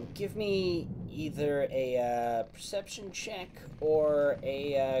 Give me either a perception check or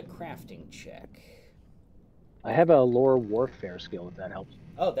a crafting check. I have a lore warfare skill, if that helps.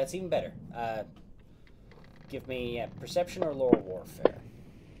 Oh, that's even better. Give me perception or lore warfare.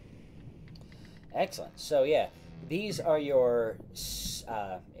 Excellent. So yeah, these are your. It's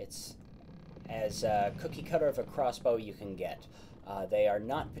as cookie cutter of a crossbow you can get. They are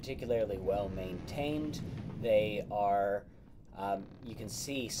not particularly well maintained. They are You can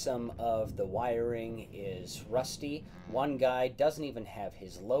see some of the wiring is rusty. One guy doesn't even have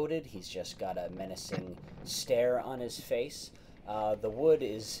his loaded. He's just got a menacing stare on his face. The wood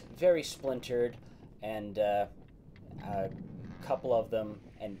is very splintered, and a couple of them,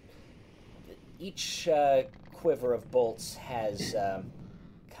 and each quiver of bolts has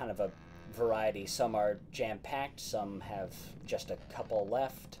kind of a variety. Some are jam-packed, some have just a couple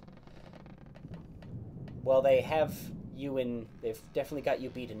left. Well, they've definitely got you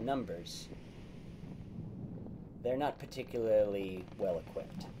beat in numbers. They're not particularly well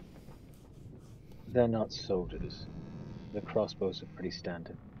equipped. They're not soldiers. The crossbows are pretty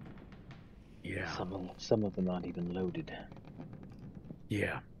standard. Yeah. Some of them aren't even loaded.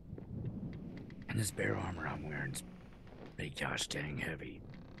 Yeah. And this bear armor I'm wearing's pretty gosh dang heavy.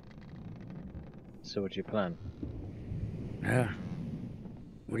 So what's your plan? Yeah.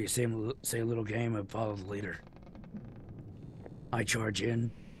 What do you say a little game of follow the leader? I charge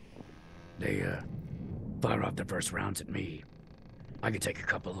in. They fire off the first rounds at me. I could take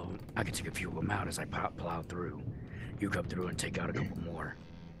a few of them out as I plow through. You come through and take out a couple more.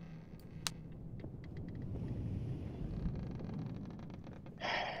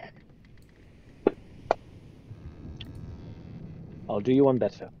 I'll do you one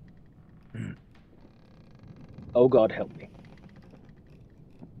better. Hmm. Oh God, help me.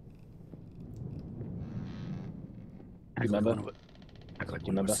 Remember? Act like You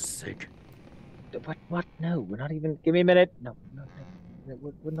one of remember? us is sick. What? No, we're not even. Give me a minute. No.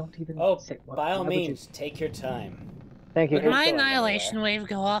 We're not even. Oh, sick. by all Why would you- means, take your time. Thank you. Would It's my going annihilation wave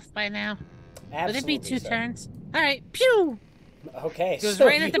go off by now? Absolutely, Would it be 2 sir. turns? Alright, pew! Okay, Goes so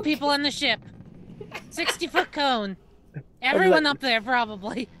right at the you- people on the ship. 60-foot cone. Everyone like- up there,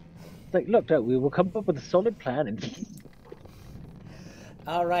 probably. Like, look, we will come up with a solid plan and.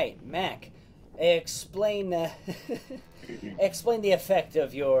 All right, Mac, explain explain the effect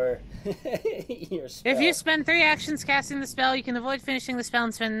of your your spell. If you spend 3 actions casting the spell, you can avoid finishing the spell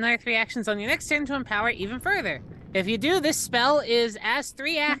and spend another 3 actions on your next turn to empower it even further. If you do, this spell is as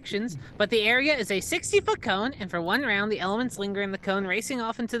 3 actions, but the area is a 60-foot cone, and for 1 round, the elements linger in the cone, racing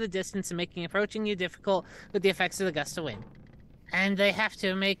off into the distance and making approaching you difficult with the effects of the gust of wind. And they have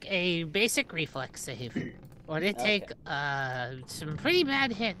to make a basic reflex save, or they take some pretty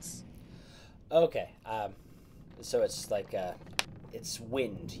bad hits. Okay, so it's like it's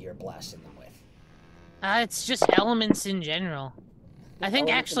wind you're blasting them with. It's just elements in general. I think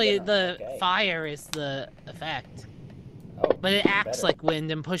Elements in actually general, the okay. fire is the effect. Oh, But it even acts better. like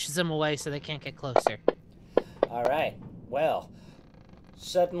wind and pushes them away so they can't get closer. All right. Well,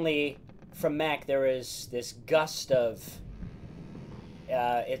 suddenly from Mac there is this gust of.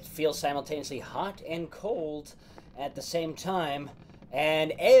 It feels simultaneously hot and cold at the same time,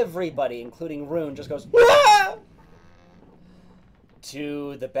 and everybody, including Rune, just goes "Ah!"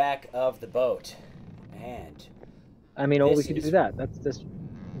 to the back of the boat. And I mean, all we This can is- do that. That's.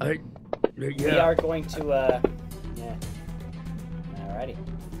 we Yeah. are going to, yeah. Alrighty.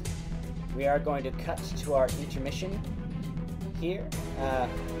 We are going to cut to our intermission here.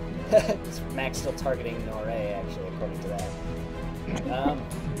 Mac's still targeting Noré, actually, according to that.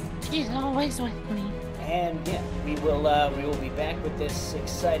 She's always with me. And yeah, we will be back with this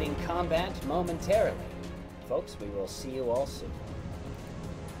exciting combat momentarily. Folks, we will see you all soon.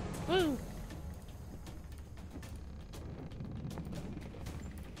 Woo!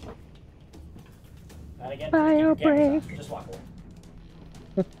 And again, Fire camera's off. Just walk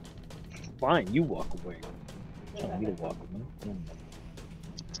away. Fine, you walk away. Tell me to walk away.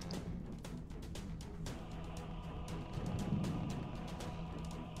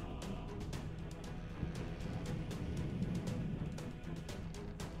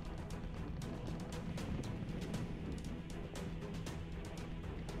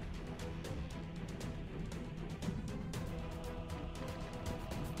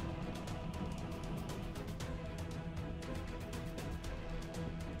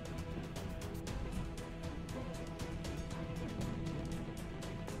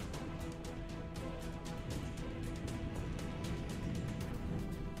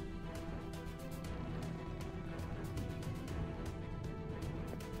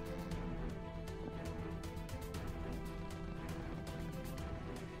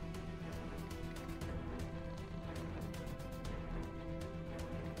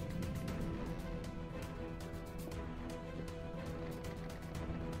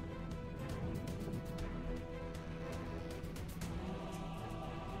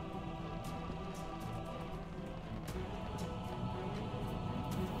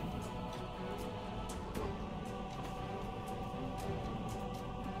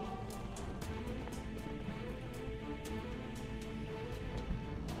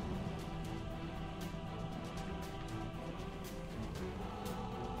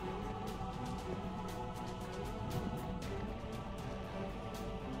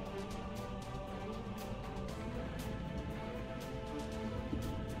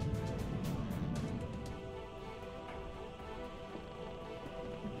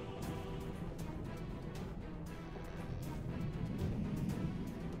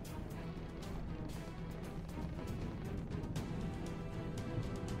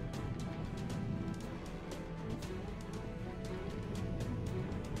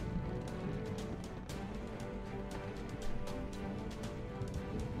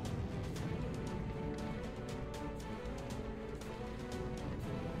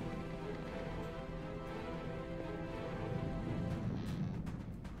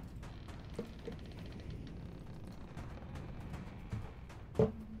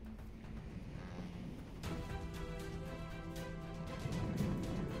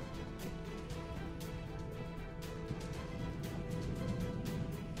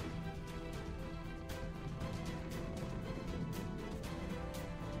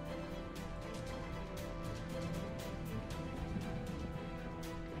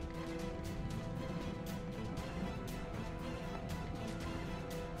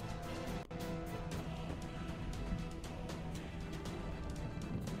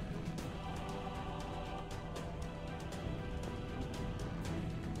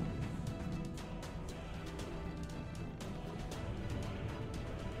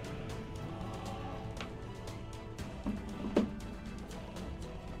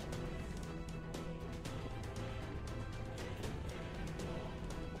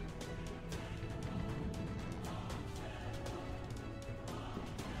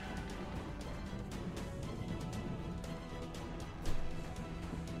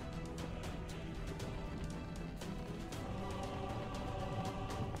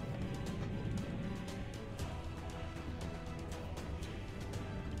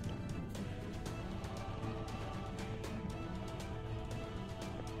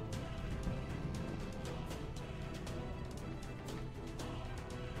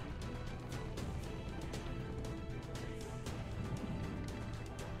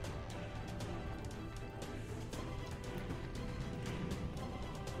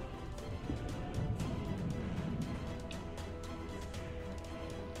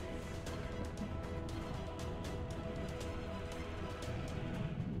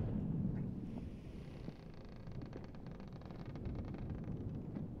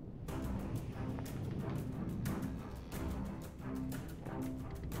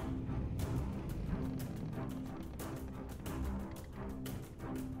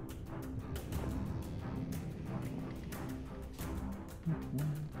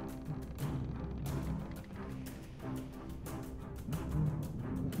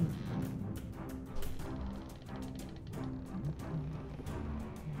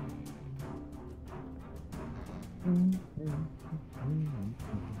 Hello,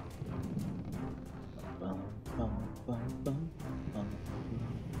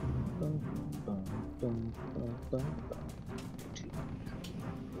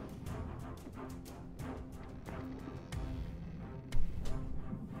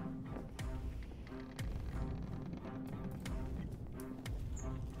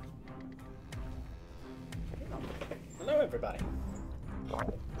 everybody.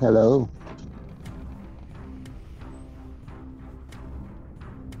 Hello.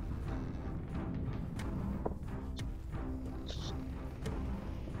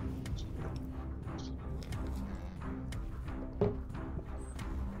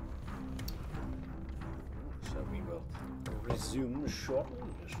 So we will resume shortly.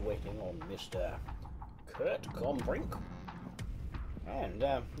 Just waiting on Mr. Kurt Gombrink. And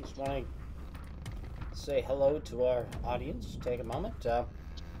just want to say hello to our audience. Take a moment.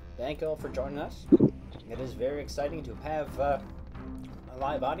 Thank you all for joining us. It is very exciting to have a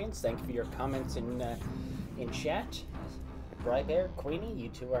live audience. Thank you for your comments in chat. Brightbear, Queenie, you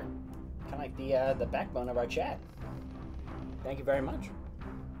two are kind of like the backbone of our chat. Thank you very much.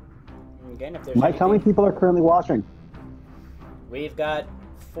 And again, if there's Mike, how many people are currently watching? We've got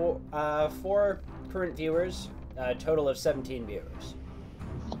four current viewers, a total of 17 viewers.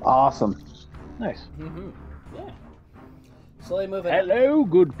 Awesome. Nice. Mm-hmm. Yeah. Slowly moving. up. Hello,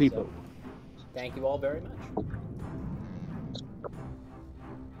 good people. So, thank you all very much.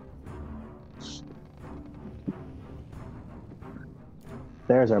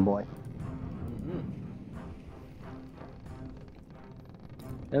 There's our boy. Mm-hmm.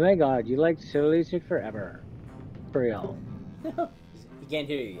 Oh my god, you like Silly forever. For real. He can't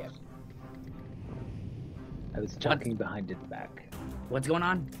hear you yet. I was talking behind his back. What's going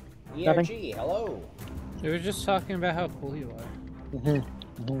on? Nothing. ERG, hello. We were just talking about how cool you are.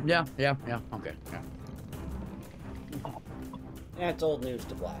 Yeah. Okay. Yeah. That's old news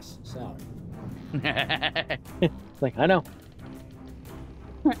to Blast. So, Like, I know.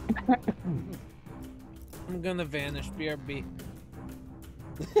 I'm gonna vanish, BRB.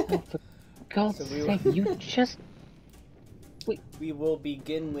 God's So we sake, you just... we will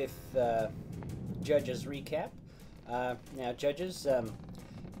begin with Judge's recap. Now, Judges,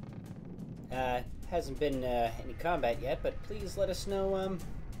 hasn't been any combat yet, but please let us know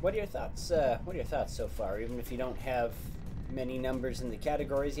what are your thoughts. What are your thoughts so far? Even if you don't have many numbers in the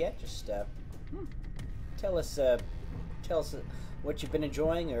categories yet, just tell us what you've been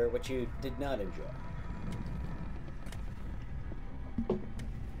enjoying or what you did not enjoy.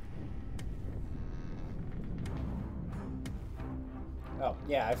 Oh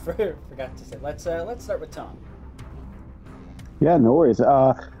yeah, I forgot to say. Let's start with Tom. Yeah, no worries.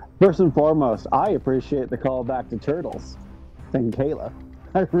 First and foremost, I appreciate the call back to Turtles. Thank you, Kayla.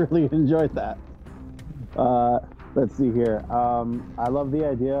 I really enjoyed that. Let's see here. I love the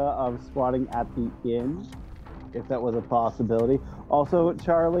idea of squatting at the inn, if that was a possibility. Also,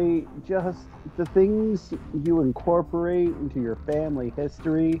 Charlie, just the things you incorporate into your family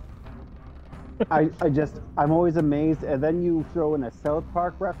history. I'm always amazed. And then you throw in a South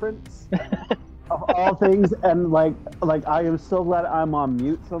Park reference. Of all things, and like I am so glad I'm on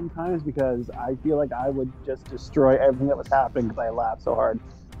mute sometimes because I feel like I would just destroy everything that was happening because I laughed so hard.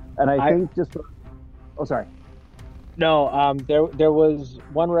 And I think just oh, sorry. No, there was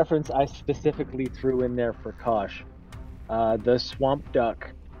one reference I specifically threw in there for Kosh. The Swamp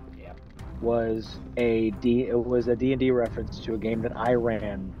Duck was a D&D reference to a game that I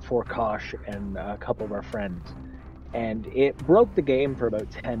ran for Kosh and a couple of our friends. And it broke the game for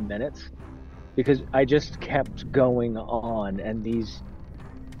about 10 minutes because I just kept going on, and these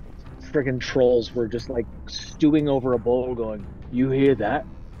friggin' trolls were just like stewing over a bowl going, "You hear that?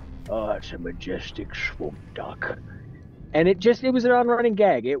 Oh, it's a majestic swamp duck." And it was an on-running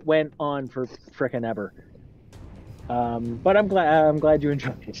gag. It went on for frickin' ever. But I'm glad you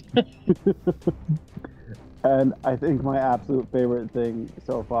enjoyed it. And I think my absolute favorite thing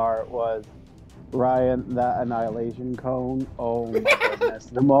so far was Ryan, that annihilation cone. Oh my goodness!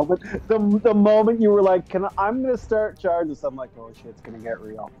 The moment you were like, I'm gonna start charges. I'm like, oh shit, it's gonna get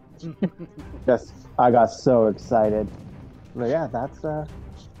real. I got so excited. But yeah, that's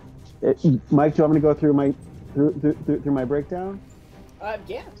it. Mike, do you want me to go through my breakdown?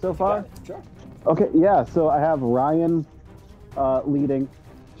 Yeah. So far? Sure. Okay, yeah. So I have Ryan leading,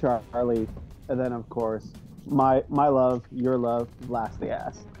 Charlie, and then of course my love, your love, Blast the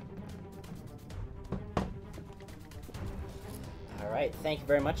Ass. All right. Thank you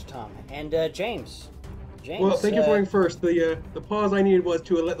very much, Tom. And James. James. Well, thank you for going first. The pause I needed was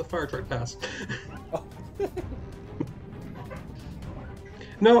to let the fire truck pass.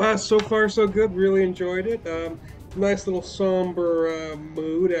 No, so far so good. Really enjoyed it. Nice little somber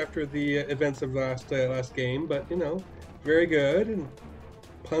mood after the events of last game, but very good. And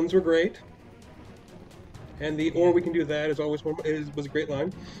puns were great. And the "or we can do that" is always was a great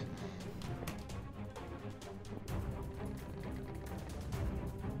line.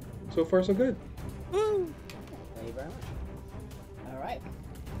 So far so good. Thank you very much. All right,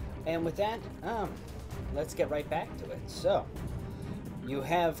 and with that, let's get right back to it. So, you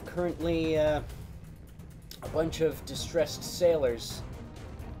have currently a bunch of distressed sailors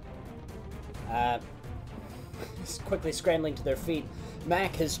quickly scrambling to their feet.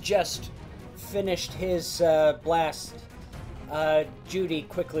 Mac has just finished his blast. Judy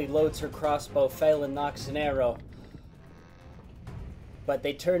quickly loads her crossbow. Phelan knocks an arrow. But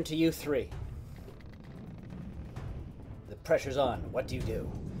they turn to you three. The pressure's on. What do you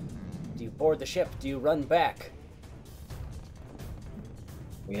do? Do you board the ship? Do you run back?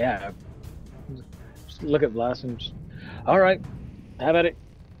 Yeah. Just look at Vlas and just, all right, have at it.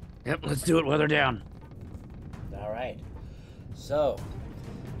 Yep, let's do it while they're down. All right. So,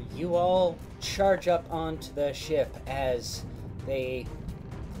 you all charge up onto the ship as they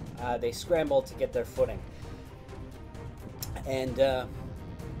scramble to get their footing. And I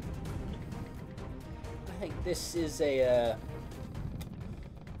think this is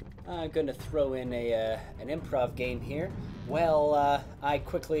I'm going to throw in an improv game here. Well, I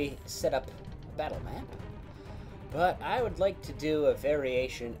quickly set up a battle map, but I would like to do a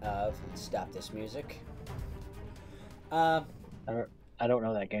variation of. Stop this music. I don't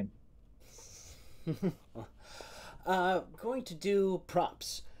know that game. Going to do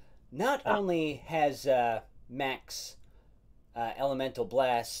prompts. Not only has Max Elemental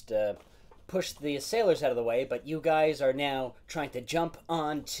Blast pushed the sailors out of the way, but you guys are now trying to jump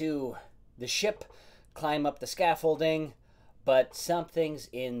onto the ship, climb up the scaffolding, but something's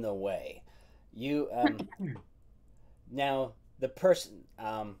in the way. You now the person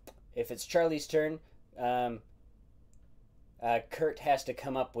if it's Charlie's turn, Kurt has to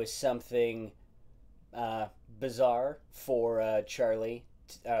come up with something bizarre for Charlie,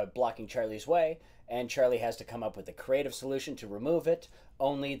 blocking Charlie's way, and Charlie has to come up with a creative solution to remove it.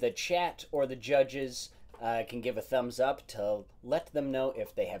 Only the chat or the judges can give a thumbs up to let them know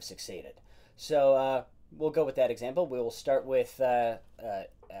if they have succeeded. So we'll go with that example. We will start with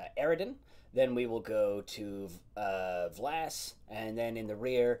Aridin, then we will go to Vlas, and then in the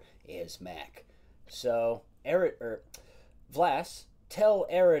rear is Mac. So Vlas, tell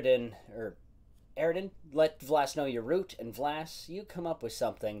Aridin, let Vlas know your route, and Vlas, you come up with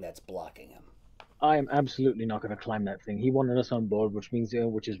something that's blocking him. I am absolutely not going to climb that thing. He wanted us on board, which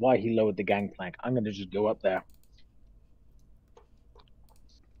is why he lowered the gangplank. I'm going to just go up there.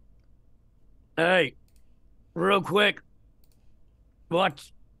 Hey, real quick.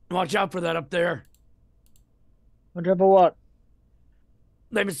 Watch out for that up there. Whatever what?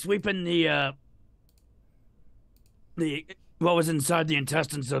 They've been sweeping the what was inside the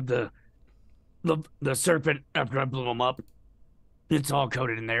intestines of the serpent after I blew him up. It's all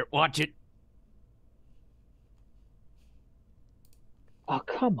coated in there. Watch it. Oh,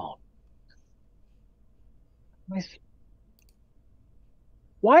 come on.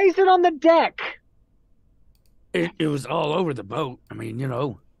 Why is it on the deck? It was all over the boat. I mean,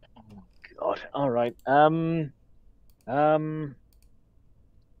 Oh, God. All right. All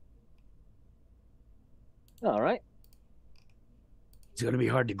right. It's going to be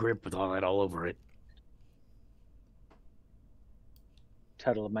hard to grip with all that all over it.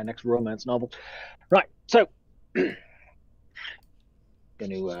 Title of my next romance novel. Right. So, going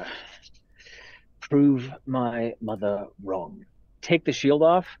to prove my mother wrong. Take the shield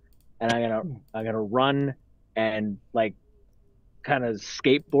off, and I'm gonna run and like kind of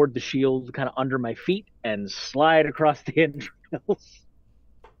skateboard the shield kind of under my feet and slide across the entrails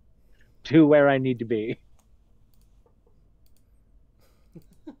to where I need to be.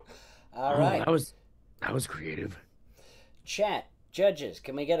 All right. That was creative. Chat, judges,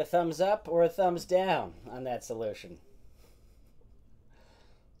 can we get a thumbs up or a thumbs down on that solution?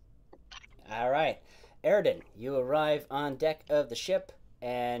 All right. Aridin, you arrive on deck of the ship,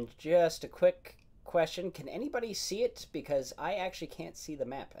 and just a quick question. Can anybody see it? Because I actually can't see the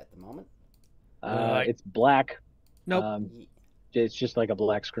map at the moment. It's black. Nope. It's just like a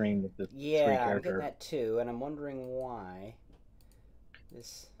black screen with the three Yeah, I'm character. getting that too, and I'm wondering why.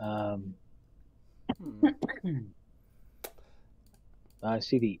 This. I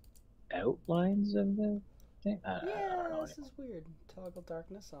see the outlines of the thing. I don't know. This is weird. Toggle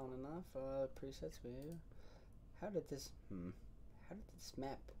darkness on and off. Presets view. How did this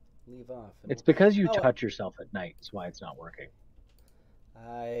map leave off? It's because you touch yourself at night. That's why it's not working.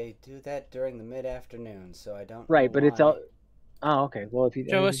 I do that during the mid-afternoon, so I don't Right, know but it's why. all. Oh, okay. Well, if you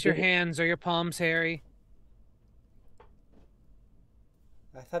Show if us you your did it- hands or your palms, Harry.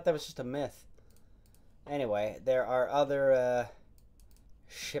 I thought that was just a myth. Anyway, there are other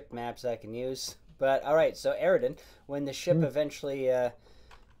ship maps I can use. But, alright, so Eridan, when the ship eventually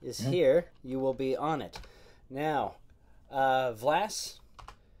is here, you will be on it. Now, Vlas,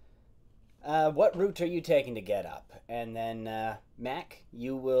 what route are you taking to get up? And then, Mac,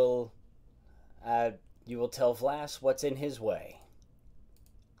 you will tell Vlas what's in his way.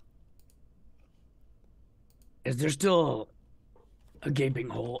 Is there still a gaping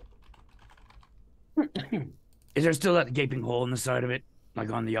hole? Is there still that gaping hole in the side of it?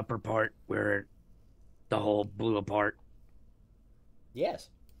 Like on the upper part where the hole blew apart? Yes.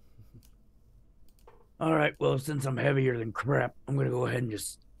 All right, well, since I'm heavier than crap, I'm gonna go ahead and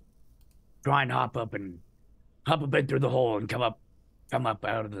just try and hop up in through the hole and come up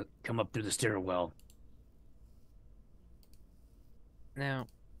through the stairwell. Now,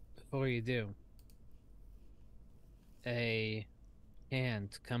 before you do, a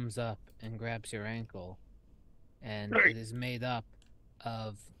hand comes up and grabs your ankle, and it is made up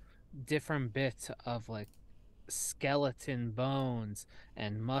of different bits of like skeleton bones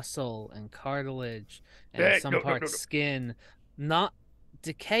and muscle and cartilage and Hey, some no, no, parts no, no. skin, not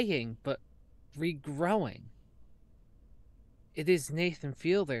decaying but regrowing. It is Nathan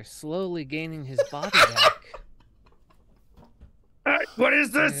Fielder slowly gaining his body back. What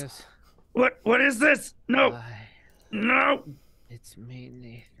is this? Yes, What is this? No, I- no, it's me,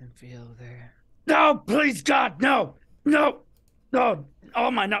 Nathan Fielder. no! Please, God, no, no, no!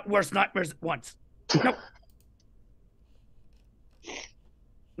 All my worst nightmares at once. No.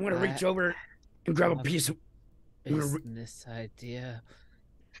 I'm gonna reach over and grab a piece of. Business idea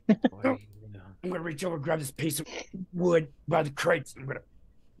for No. you. I'm gonna reach over and grab this piece of wood by the crates. I'm gonna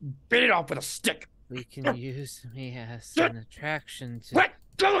beat it off with a stick. We can use me as Get- an attraction to Let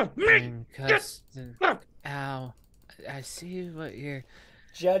go of me! bring Get custom. up! Ow. I see what you're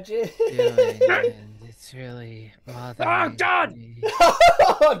Judge it. doing, and it's really bothering God! me.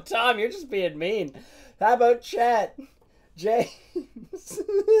 Oh, Tom, you're just being mean. How about chat? James.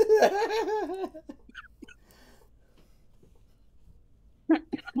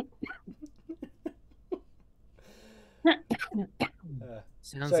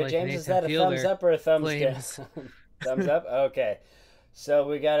 Sounds Sorry, like James, Nathan is that a Fielder. thumbs up or a thumbs claims. down? Thumbs up? Okay. So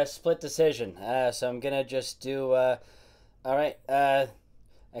we got a split decision. So I'm going to just do... all right.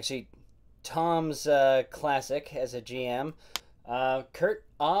 Actually, Tom's classic as a GM. Kurt,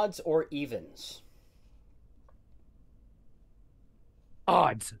 odds or evens?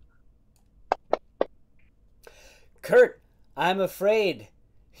 Odds. Kurt, I'm afraid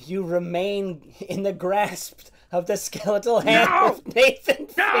you remain in the grasp of the skeletal hand No! of Nathan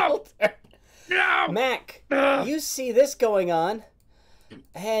No! Fielder. No! Mac, Ugh. you see this going on,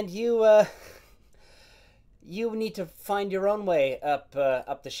 and you need to find your own way up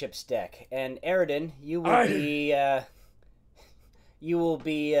the ship's deck. And Eridan, you will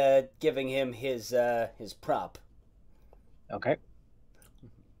be giving him his prop. Okay.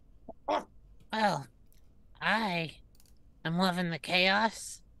 Well, I am loving the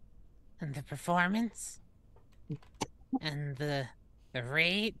chaos and the performance and the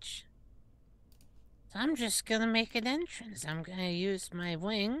rage. So I'm just gonna make an entrance. I'm gonna use my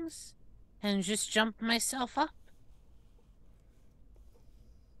wings and just jump myself up.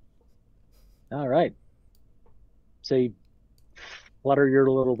 All right. So you flutter your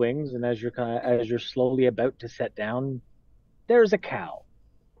little wings, and as you're slowly about to set down, there's a cow.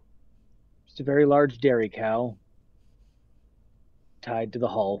 Just a very large dairy cow tied to the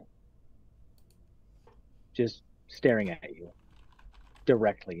hull, just staring at you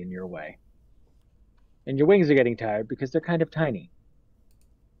directly in your way. And your wings are getting tired because they're kind of tiny,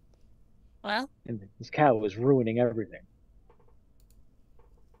 Well, and this cow is ruining everything.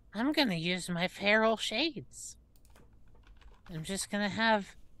 I'm gonna use my feral shades. I'm just gonna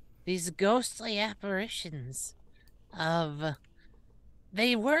have these ghostly apparitions of...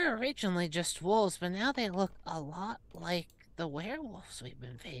 They were originally just wolves, but now they look a lot like the werewolves we've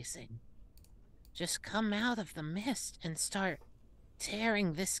been facing. Just come out of the mist and start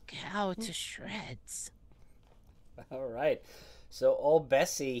tearing this cow to shreds. All right. So old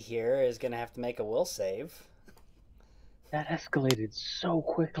Bessie here is going to have to make a will save. That escalated so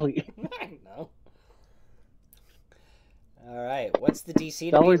quickly. I know. All right. What's the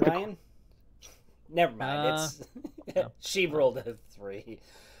DC to Always beat, the- Ryan? Never mind. She rolled a 3.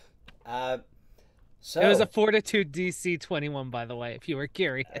 So It was a Fortitude DC 21, by the way, if you were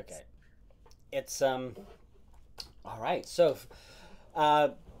curious. okay. It's all right. So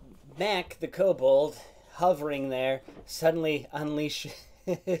Mac, the kobold, hovering there, suddenly unleashes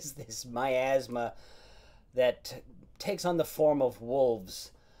this miasma that takes on the form of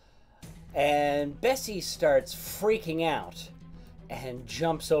wolves. And Bessie starts freaking out and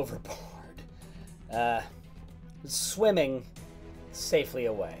jumps overboard, swimming safely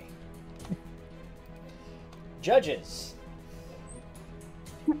away. Judges.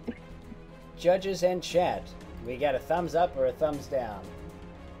 Judges and chat. We got a thumbs up or a thumbs down?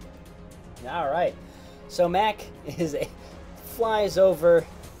 All right. So Mac flies over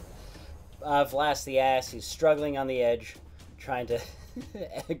Vlas the ass. He's struggling on the edge, trying to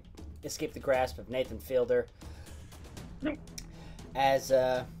escape the grasp of Nathan Fielder. As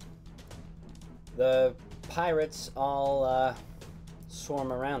the pirates all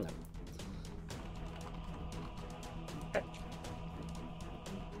swarm around them.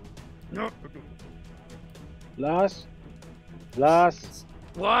 No. Vlas?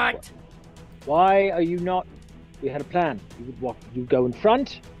 What? Why are you not... We had a plan. You'd go in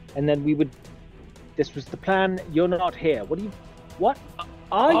front, and then we would... This was the plan. You're not here. What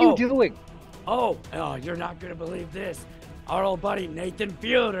are you doing? Oh, you're not gonna believe this. Our old buddy Nathan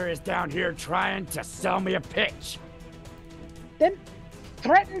Fielder is down here trying to sell me a pitch. Then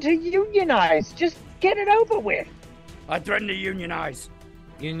threaten to unionize. Just get it over with. I threaten to unionize.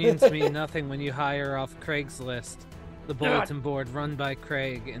 Unions mean nothing when you hire off Craigslist, the bulletin board run by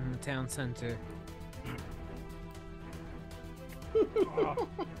Craig in the town center.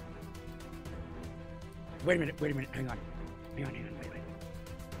 Wait a minute, hang on. Wait.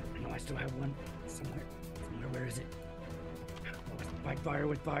 I know I still have one somewhere. Where is it? Fight fire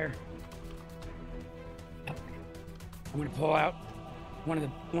with fire. I'm gonna pull out one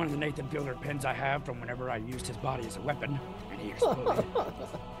of the Nathan Fielder pens I have from whenever I used his body as a weapon, and he exploded.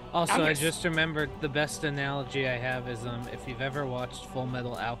 Also, I just remembered the best analogy I have is if you've ever watched Full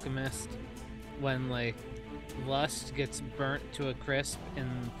Metal Alchemist, when like lust gets burnt to a crisp in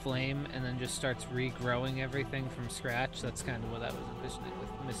flame and then just starts regrowing everything from scratch. That's kind of what I was envisioning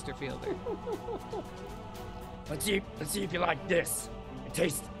with Mr. Fielder. Let's see if you like this. A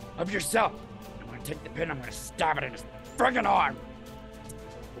taste of yourself. I'm gonna take the pen, I'm gonna stab it in his friggin' arm.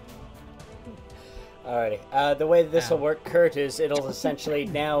 Alrighty. The way this will work, Kurt, is it'll essentially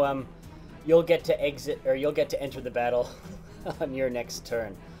now you'll get to exit, or you'll get to enter the battle on your next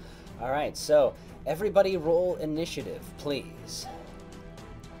turn. Alright, so everybody roll initiative, please.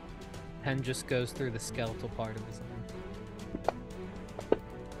 Pen just goes through the skeletal part of his arm.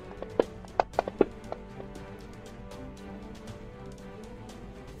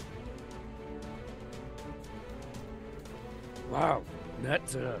 Wow,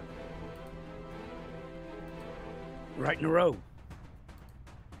 that's right in a row.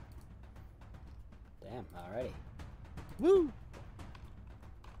 Damn, alrighty. Woo!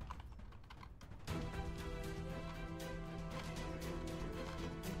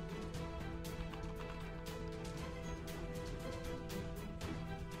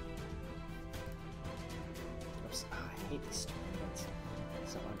 Oops, I hate this story.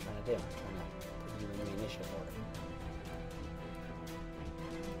 That's not what I'm trying to do. I'm trying to put you in the initiative order.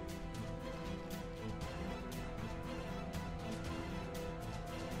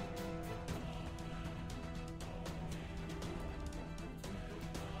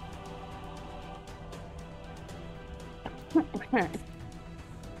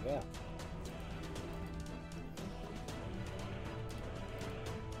 Yeah.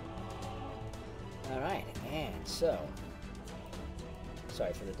 Alright, and so...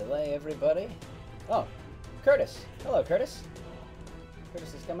 Sorry for the delay, everybody. Oh, Curtis. Hello, Curtis.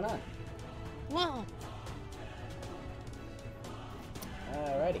 Curtis is coming on. Whoa!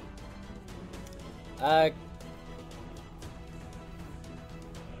 Alrighty. Alright,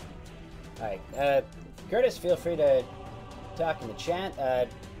 Curtis, feel free to talk in the chat.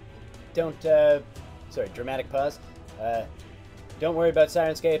 Sorry, dramatic pause. Don't worry about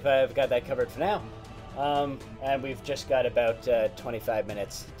Sirenscape, I've got that covered for now. And we've just got about 25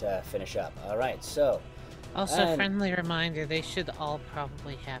 minutes to finish up. Alright, so... Also, friendly reminder, they should all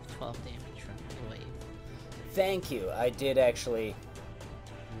probably have 12 damage from the wave. Thank you. I did actually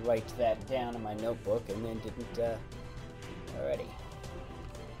write that down in my notebook and then didn't, already.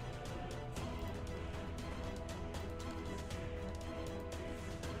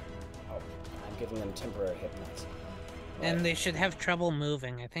 Oh, I'm giving them temporary hit points. And they should have trouble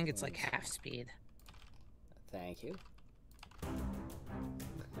moving. I think it's like half speed. Thank you.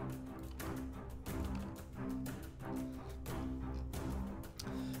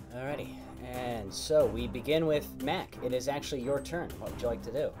 Alrighty, and so we begin with Mac. It is actually your turn. What would you like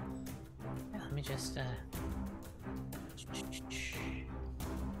to do? Let me just,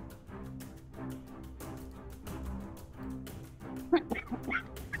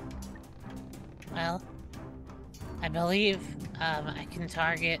 Well, I believe I can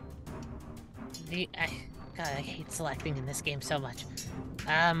target the. God, I hate selecting in this game so much.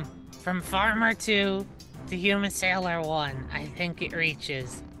 From Farmer 2 to Human Sailor 1, I think it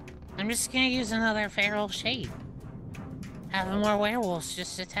reaches. I'm just gonna use another Feral Shade. Having more werewolves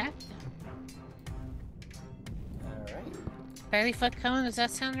just attack them. Alright. 30-foot cone, does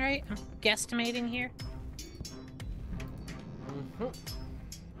that sound right? I'm guesstimating here. Mm-hmm.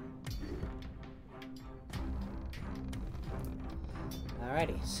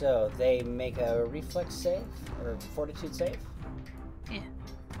 Alrighty, so they make a reflex save or fortitude save. Yeah.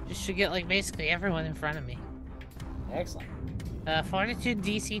 Just should get like basically everyone in front of me. Excellent. Fortitude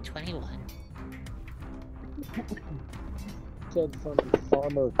DC 21. Said from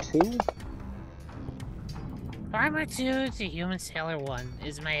Farmer 2. Farmer 2 to Human Sailor 1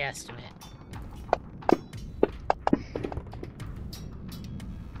 is my estimate.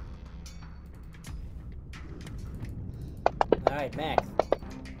 Alright, Mac.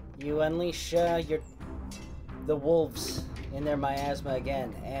 You unleash the wolves in their miasma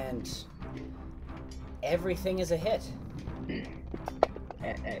again, and everything is a hit.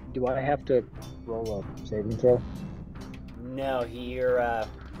 Do I have to roll a saving throw? No, you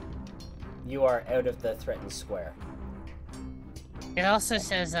are out of the threatened square. It also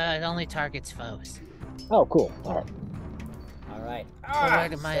says it only targets foes. Oh, cool. All right. Alright. Where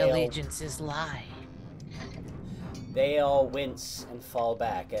do my allegiances lie? They all wince and fall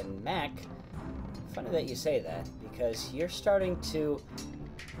back, and Mac, funny that you say that, because you're starting to...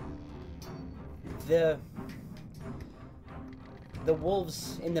 The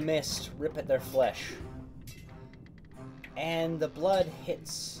wolves in the mist rip at their flesh, and the blood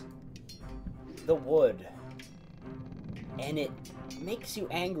hits the wood, and it makes you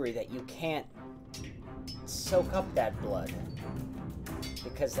angry that you can't soak up that blood,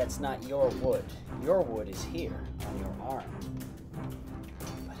 because that's not your wood. Your wood is here on your arm,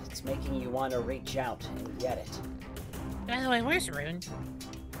 but it's making you want to reach out and get it. By the way, where's Rune?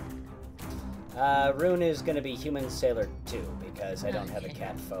 Rune is going to be Human Sailor 2, because I don't have a Okay.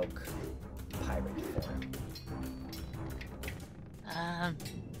 Catfolk pirate for him.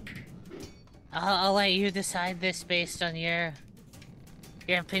 I'll let you decide this based on your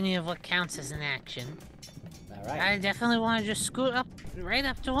opinion of what counts as an action. Alright. I definitely want to just scoot up, right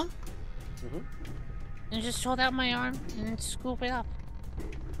up to him, Mhm. and just hold out my arm and scoop it up.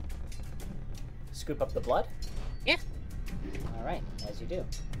 Scoop up the blood? Yeah. Alright, as you do.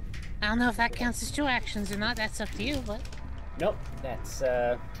 I don't know if that counts as 2 actions or not, that's up to you, but... Nope, that's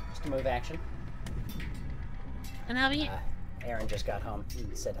just a move action. And I'll be... Aaron just got home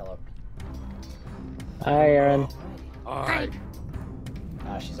and said hello. Hi, Aaron. Hi.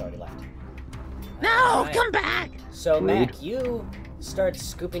 She's already left. No! Alright. Come back! So, Rude. Mac, you start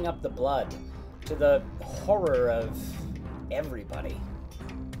scooping up the blood to the horror of everybody.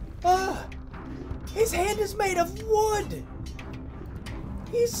 Ah! His hand is made of wood!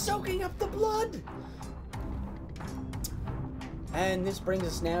 He's soaking up the blood! And this brings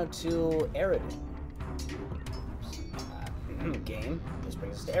us now to Eridan. Game. This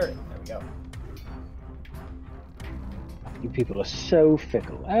brings us to Eridan. There we go. You people are so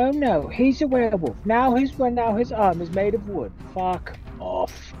fickle. Oh no, he's a werewolf. Now his arm is made of wood. Fuck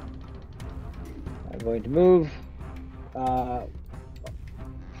off. I'm going to move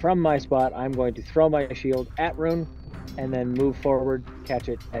from my spot. I'm going to throw my shield at Rune, and then move forward, catch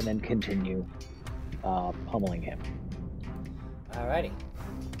it, and then continue pummeling him. Alrighty.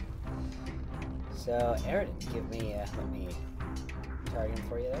 So, Eridan, give me, let me target him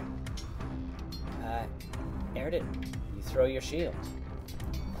for you there. Eridan, you throw your shield.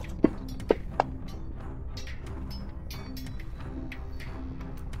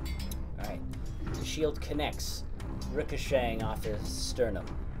 Alright. The shield connects, ricocheting off his sternum.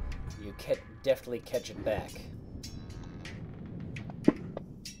 You deftly catch it back.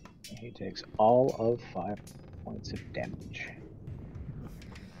 He takes all of 5 points of damage.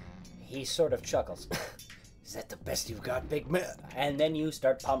 He sort of chuckles. Is that the best you've got, big man? And then you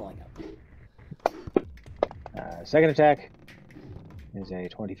start pummeling him. Second attack is a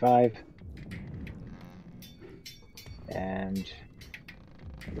 25. And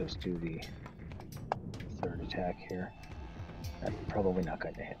let's do the third attack here. That's probably not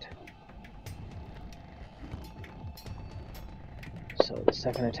going to hit. So the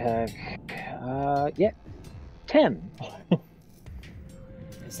second attack, yeah, 10.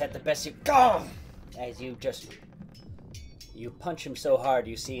 Is that the best you... Oh! As you punch him so hard,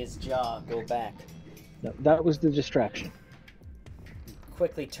 you see his jaw go back. No, that was the distraction.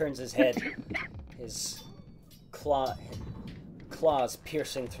 Quickly turns his head. His claws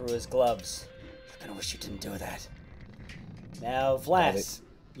piercing through his gloves. You're gonna wish you didn't do that. Now, Vlas,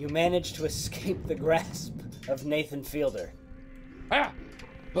 you managed to escape the grasp of Nathan Fielder. Ah!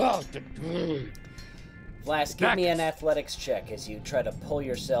 Oh, Vlas, give me an athletics check as you try to pull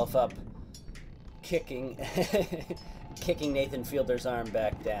yourself up, kicking Nathan Fielder's arm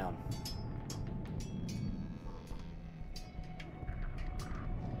back down.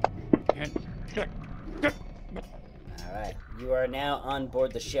 Alright, you are now on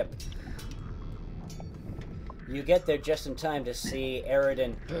board the ship. You get there just in time to see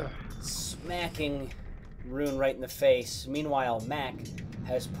Eridan smacking Rune right in the face. Meanwhile, Mac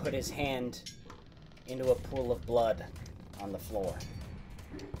has put his hand into a pool of blood on the floor.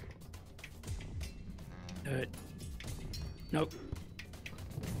 Nope.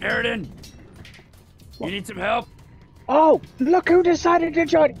 Eridan! You need some help? Oh, look who decided to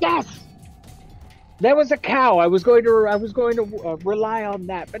join. Yes! There was a cow. I was going to rely on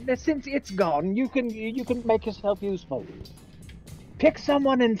that, but since it's gone, you can make yourself useful. Pick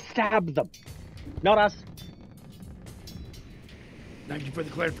someone and stab them. Not us. Thank you for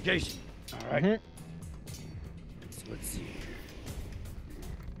the clarification. All right. So let's see.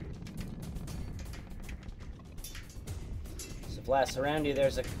 So, Vlas, around you,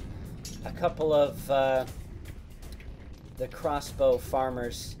 there's a couple of the crossbow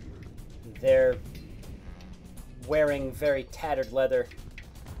farmers. They're wearing very tattered leather.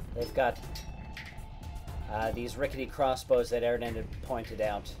 They've got these rickety crossbows that Eridan had pointed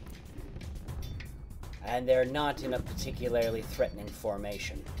out. And they're not in a particularly threatening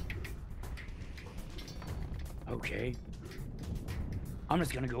formation. Okay. I'm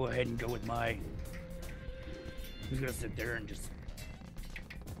just gonna go ahead and go with my... I'm just gonna sit there and just...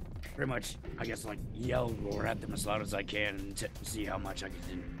 pretty much, I guess, like, yell roar at them as loud as I can and see how much I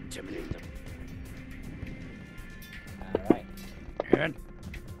can intimidate them. Alright. And...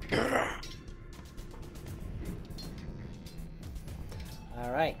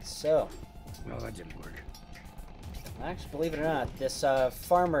 Alright, so... well, that didn't work. Actually, believe it or not, this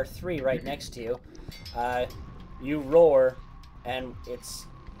Farmer 3 right next to you, you roar, and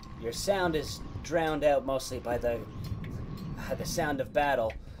your sound is drowned out mostly by the sound of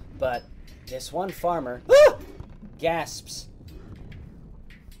battle, but this one farmer gasps,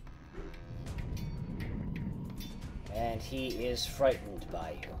 and he is frightened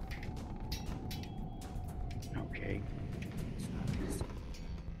by you. Okay.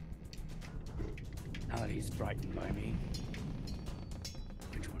 Now that he's frightened by me.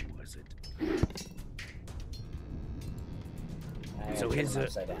 Which one was it? So his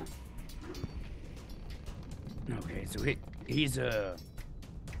upside down. Okay, so he's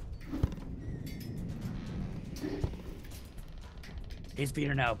his feet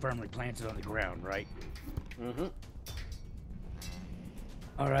are now firmly planted on the ground, right? Mm-hmm.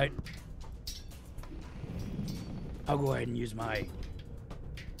 All right. I'll go ahead and use my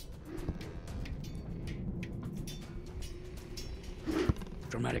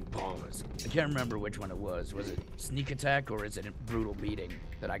dramatic pause. I can't remember which one it was. Was it sneak attack or is it a brutal beating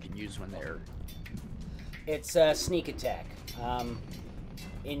that I can use when they're... It's sneak attack.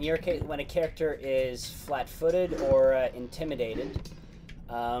 In your case, when a character is flat-footed or intimidated,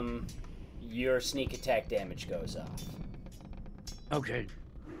 your sneak attack damage goes off. Okay.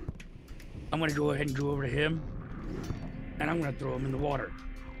 I'm gonna go ahead and go over to him, and I'm gonna throw him in the water.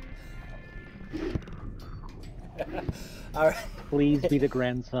 All right. Please be the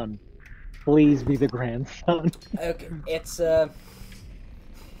grandson. Please be the grandson. Okay, it's the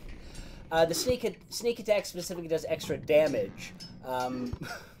sneak attack specifically does extra damage.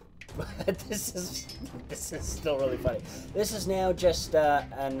 But this is still really funny. This is now just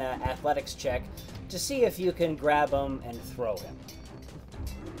an athletics check to see if you can grab him and throw him.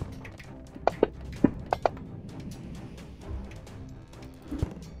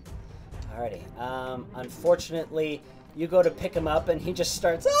 Alrighty. Unfortunately, you go to pick him up and he just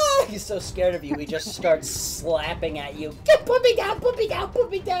starts, he's so scared of you, he just starts slapping at you. Put me down, put me down, put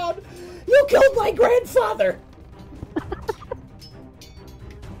me down! You killed my grandfather!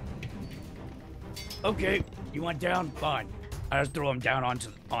 Okay, you want down? Fine. I just throw him down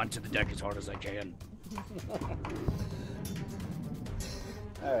onto the deck as hard as I can.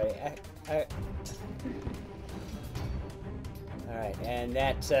 Alright, Alright, and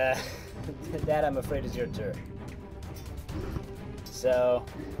that, that I'm afraid is your turn. So,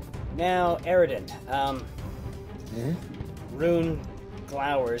 now, Eridan, Rune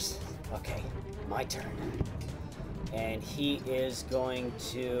glowers. Okay, my turn. And he is going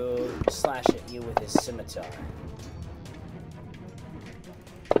to slash at you with his scimitar.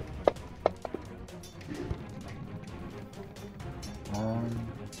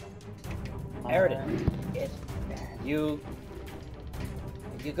 Aridin, you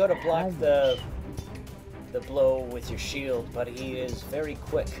go to block the blow with your shield, but he is very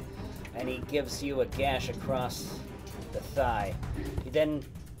quick, and he gives you a gash across the thigh. He then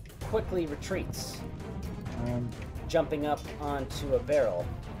quickly retreats, jumping up onto a barrel.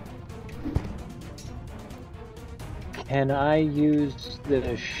 Can I use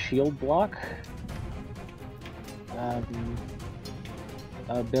the shield block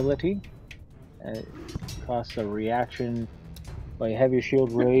ability? It costs a reaction. When you have your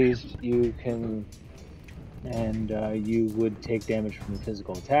shield raised, you can, and you would take damage from the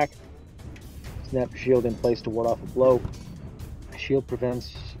physical attack. Snap your shield in place to ward off a blow. Shield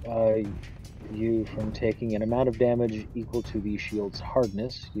prevents you from taking an amount of damage equal to the shield's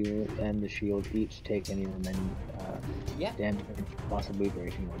hardness. You and the shield each take any remaining damage, possibly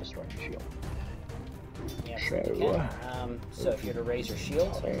breaking or destroying the shield. Yeah, so if you're to raise your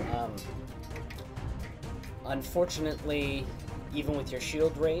shield, unfortunately, even with your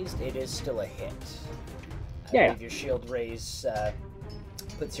shield raised, it is still a hit. I believe your shield raise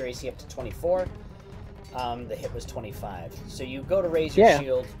puts your AC up to 24. The hit was 25. So you go to raise your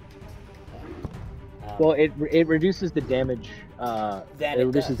shield. Well, it reduces the damage. It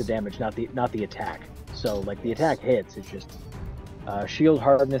reduces the damage, not the attack. So like the attack hits, it's just shield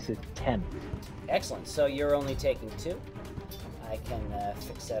hardness is 10. Excellent. So you're only taking 2. I can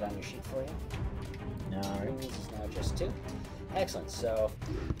fix that on your sheet for you. All right. This is now just 2. Excellent. So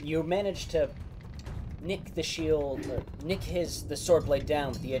you managed to nick the shield, or nick the sword blade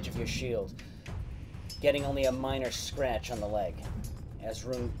down with the edge of your shield, getting only a minor scratch on the leg, as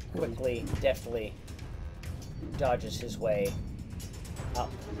Rune quickly, deftly dodges his way up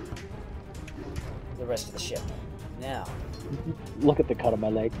the rest of the ship. Now, look at the cut on my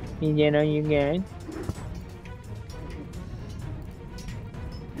leg. You know you can.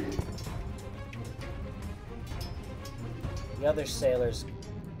 The other sailors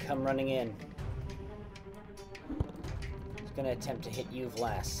come running in. He's going to attempt to hit you,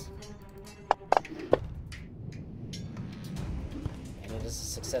 Vlas. And it is a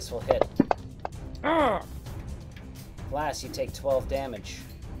successful hit. Vlas, you take 12 damage.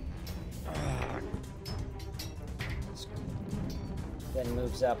 Then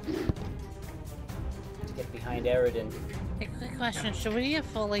moves up to get behind Aridin. Hey, quick question. Should we have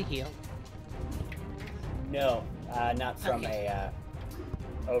fully healed? No, not from a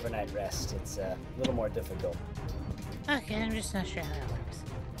overnight rest. It's a little more difficult. Okay, I'm just not sure how that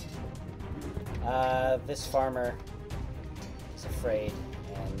works. This farmer is afraid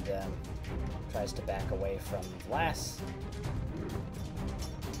and tries to back away from Vlas.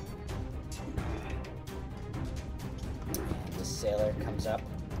 And this sailor comes up.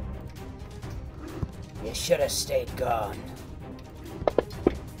 You should have stayed gone.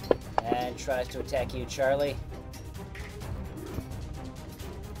 And tries to attack you, Charlie.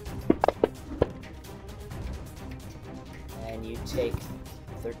 And you take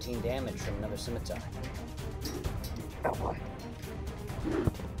 13 damage from another scimitar.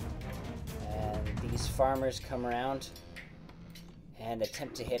 And these farmers come around and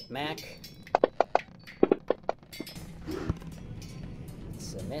attempt to hit Mac.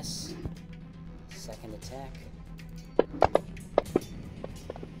 It's a miss. Second attack.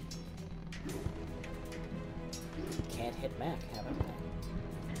 Can't hit Mac. How about that?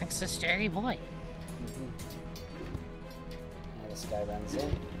 Mac's a sturdy boy. And this guy runs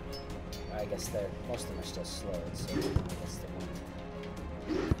in. Or I guess most of them are still slowed, so I guess they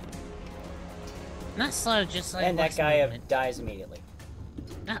won't. Not slow, just like. And that guy dies immediately.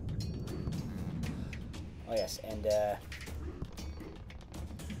 Ah. Oh yes, and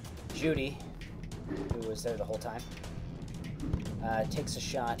Judy, who was there the whole time, takes a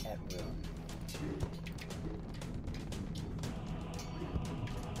shot at Rune.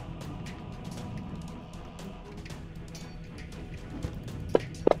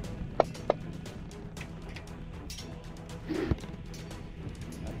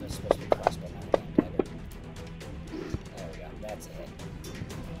 That's supposed to be crossbow, not a dagger. There we go, that's a hit.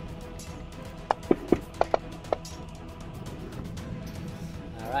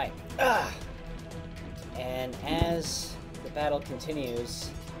 Alright. And as the battle continues...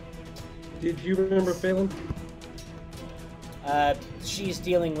 Did you remember Phelan? She's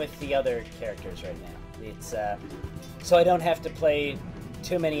dealing with the other characters right now. It's, so I don't have to play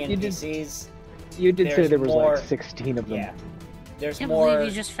too many NPCs. You did say there was more, like 16 of them. Yeah. There's I can't more... believe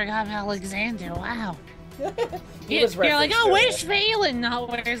you just forgot Alexander. Wow. He was You're like, referenced oh, earlier. where's Phelan? No,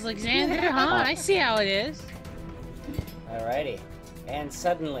 where's Alexander? Huh? I see how it is. Alrighty. And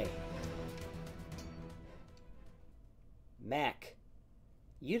suddenly... Mac,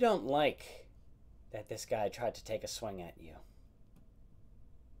 you don't like that this guy tried to take a swing at you.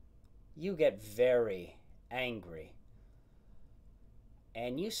 You get very angry.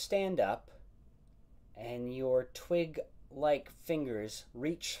 And you stand up, and your twig-like fingers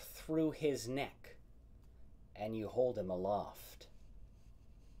reach through his neck, and you hold him aloft.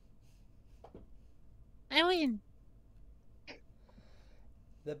 I win.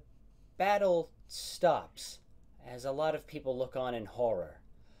 The battle stops as a lot of people look on in horror.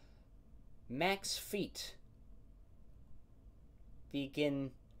 Mac's feet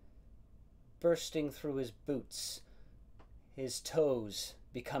begin bursting through his boots, his toes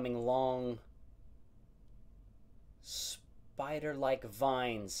becoming long, spider-like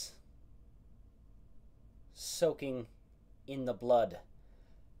vines soaking in the blood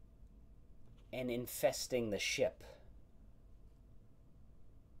and infesting the ship.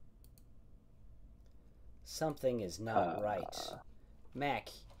 Something is not right. Mac,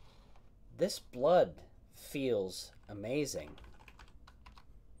 this blood feels amazing.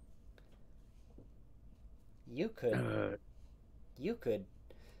 You could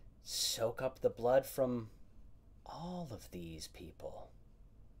soak up the blood from all of these people.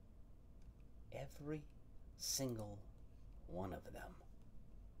 Every single one of them.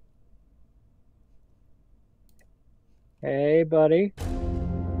 Hey, buddy.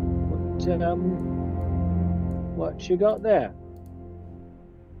 What you got there?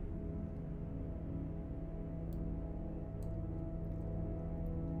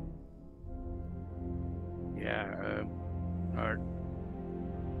 Yeah,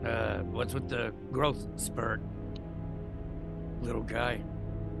 what's with the growth spurt, little guy?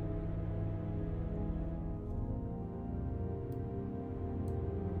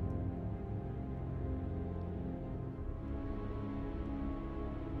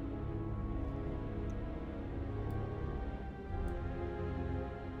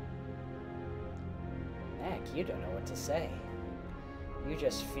 Mac, you don't know what to say. You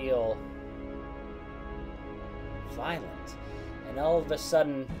just feel violent. And all of a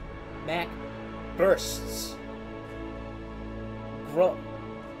sudden, Mac bursts.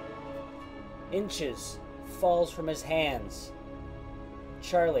 Inches falls from his hands.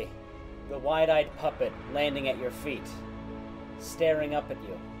 Charlie, the wide-eyed puppet, landing at your feet, staring up at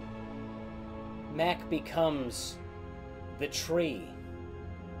you. Mac becomes the tree.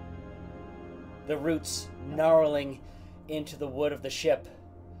 The roots gnarling into the wood of the ship.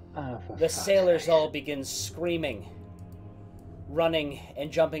 The sailors all begin screaming, running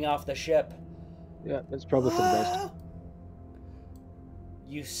and jumping off the ship. Yeah, that's probably for the best.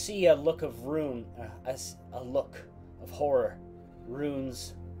 You see a look of a look of horror.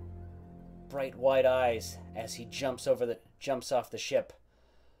 Rune's bright white eyes as he jumps off the ship.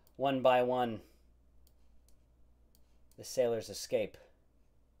 One by one, the sailors escape.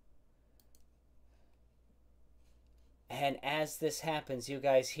 And as this happens, you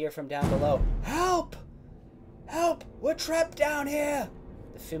guys hear from down below, "Help! Help! We're trapped down here!"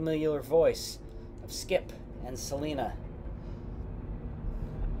 The familiar voice of Skip and Selena.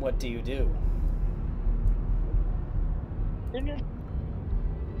 What do you do?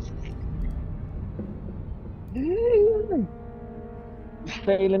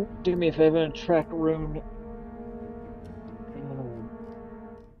 Phelan, do me a favor and track Rune.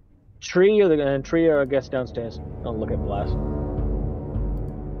 Tree or I guess downstairs. I'll look at Blast.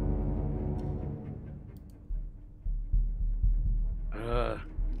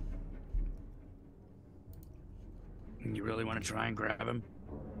 You really want to try and grab him?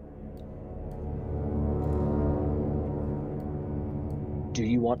 Do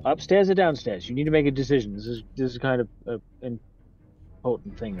you want upstairs or downstairs? You need to make a decision. This is kind of an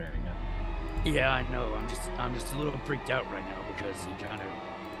important thing right now. Yeah, I know. I'm just a little freaked out right now because he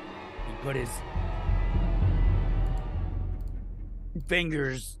put his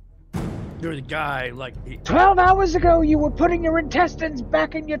fingers through the guy like 12 hours ago you were putting your intestines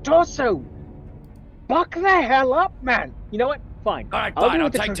back in your torso. Buck the hell up, man. You know what? Fine. All right, fine. I'll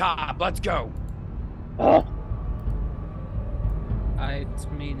take top. Let's go. Oh. It's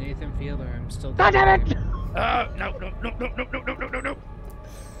me, Nathan Fielder. I'm still. God damn it! No.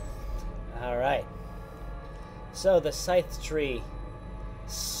 All right. So the scythe tree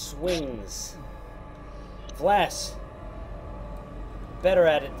swings. Vlas, better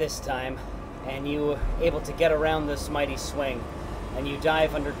at it this time, and you were able to get around this mighty swing, and you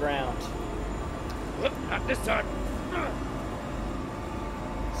dive underground. Not this time.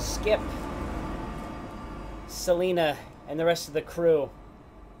 Skip, Selena, and the rest of the crew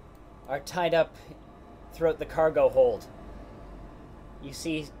are tied up throughout the cargo hold. You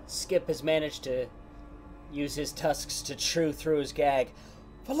see Skip has managed to use his tusks to chew through his gag.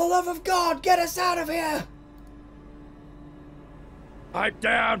 For the love of God, get us out of here! Pipe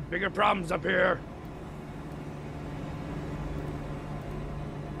down! Bigger problems up here!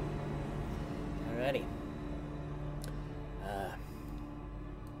 Alrighty.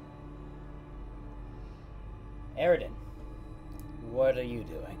 Eridan, what are you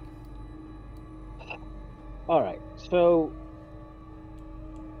doing? All right, so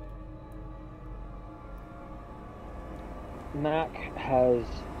Mac has.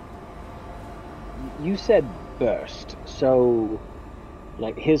 You said burst, so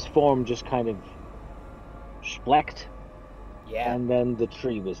like his form just kind of splecked, Yeah. and then the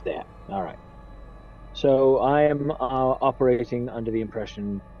tree was there. All right. So I am operating under the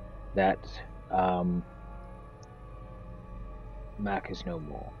impression that Mac is no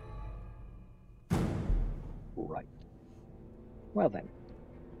more. Right. Well then.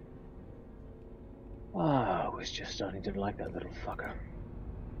 I was just starting to like that little fucker.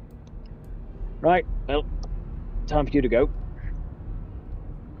 Right, well, time for you to go.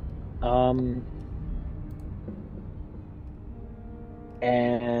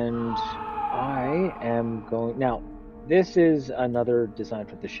 And I am going now. This is another design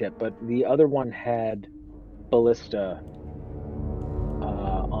for the ship, but the other one had ballista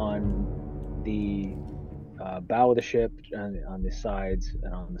on the bow of the ship, and on the sides,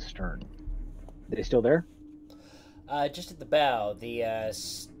 and on the stern. Are they still there? Just at the bow, the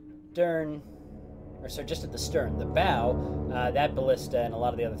stern, or sorry, just at the stern. The bow, that ballista and a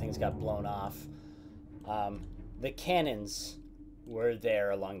lot of the other things got blown off. The cannons were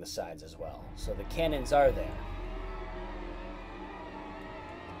there along the sides as well. So the cannons are there.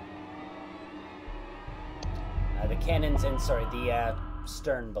 The cannons and, sorry, the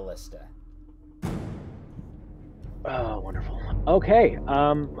stern ballista. Oh, wonderful. Okay,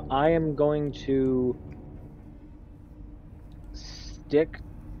 I am going to stick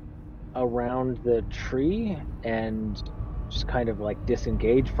around the tree and just kind of like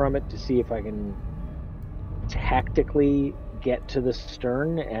disengage from it to see if I can tactically get to the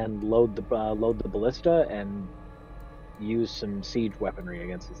stern and load the ballista and use some siege weaponry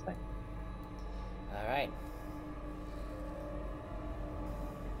against this thing. All right.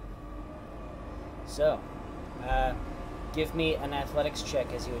 So, give me an athletics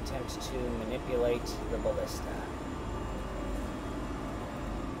check as you attempt to manipulate the ballista.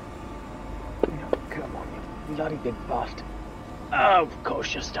 Oh, come on, you bloody big bastard. Oh, of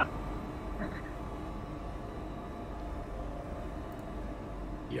course you're stuck.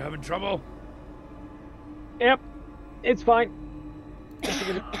 You having trouble? Yep, it's fine.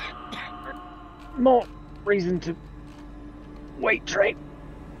 More reason to wait, Trey.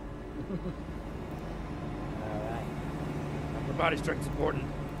 Alright. Upper body strength's important.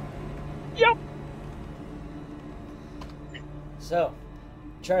 Yep. So,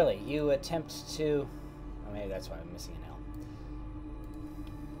 Charlie, you attempt to... Oh, maybe that's why I'm missing an L.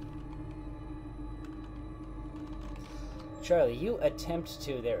 Charlie, you attempt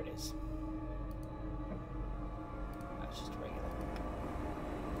to... There it is. That's just regular.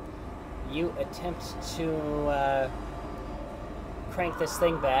 You attempt to crank this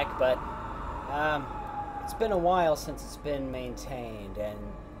thing back, but it's been a while since it's been maintained, and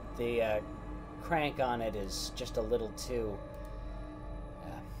the crank on it is just a little too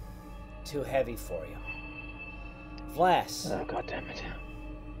heavy for you. Vlas. Oh, God damn it.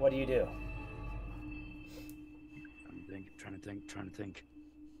 What do you do? Trying to think.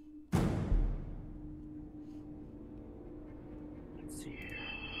 Let's see here.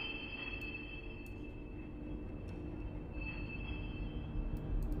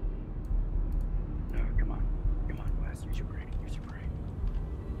 No, come on, Wes, use your brain.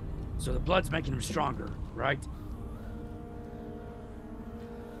 So the blood's making him stronger, right?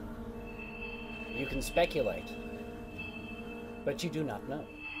 You can speculate, but you do not know.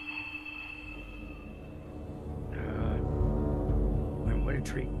 What do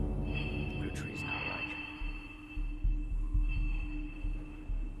trees not like?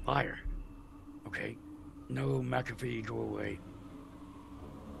 Fire. Okay. No, McAfee, go away.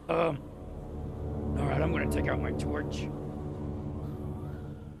 Alright, I'm gonna take out my torch.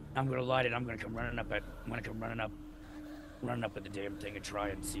 I'm gonna light it. I'm gonna come running up at the damn thing and try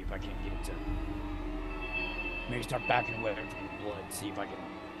and see if I can't get it to maybe start backing away from the blood, see if I can.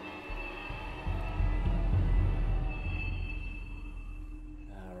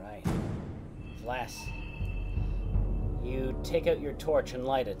 Alright. Vlas, you take out your torch and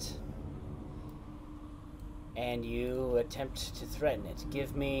light it. And you attempt to threaten it.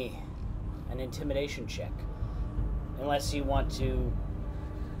 Give me an intimidation check. Unless you want to...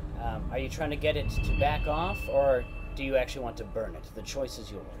 are you trying to get it to back off, or do you actually want to burn it? The choice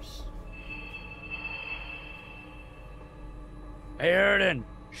is yours. Hey, Aridin,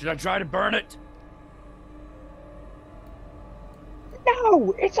 should I try to burn it?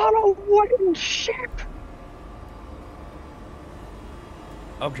 No, it's on a wooden ship.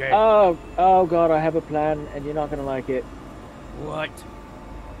 Okay. Oh God, I have a plan, and you're not gonna like it. What?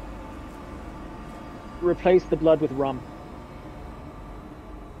 Replace the blood with rum.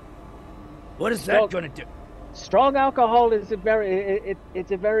 What is that gonna do? Strong alcohol is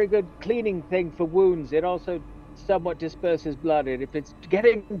it's a very good cleaning thing for wounds. It also somewhat disperses blood, and if it's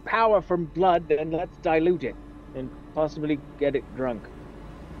getting power from blood, then let's dilute it and possibly get it drunk.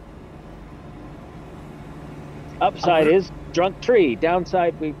 Upside is drunk tree.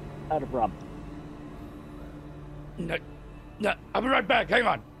 Downside, we out of rum. No, I'll be right back. Hang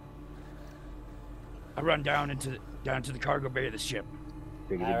on. I run down to the cargo bay of the ship.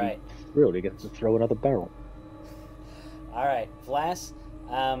 All right. Really gets to throw another barrel. All right, Vlas.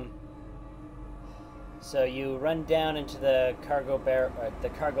 So you run down into the the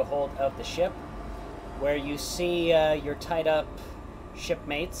cargo hold of the ship, where you see your tied up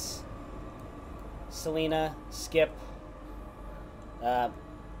shipmates, Selena, Skip,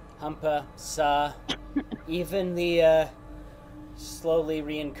 Humpa, Sa, even the slowly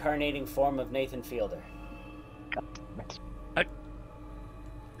reincarnating form of Nathan Fielder.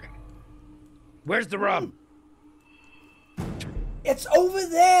 Where's the rum? It's over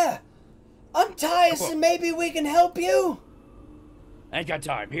there! Untie us and maybe we can help you! I ain't got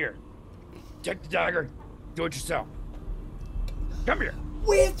time. Here. Take the dagger. Do it yourself. Come here.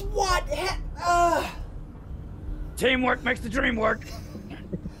 With what? Teamwork makes the dream work.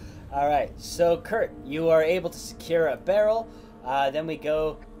 Alright, so Kurt, you are able to secure a barrel. Then we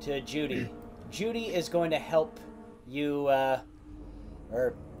go to Judy. Judy is going to help you,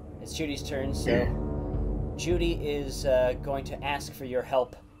 or it's Judy's turn, so Judy is going to ask for your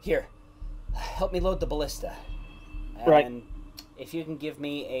help. Here, help me load the ballista. And right. If you can give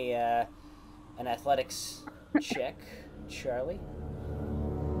me an athletics check, Charlie.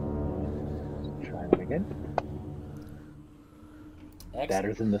 Try that again. Excellent.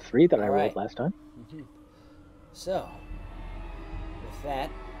 Better than the 3 that I rolled right. last time. Mm-hmm. So, with that,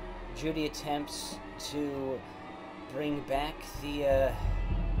 Judy attempts to bring back the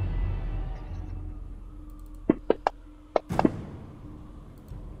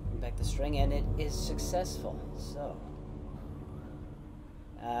string, and it is successful. So,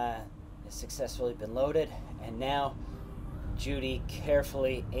 it's successfully been loaded, and now Judy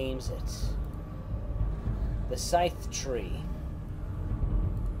carefully aims it. The scythe tree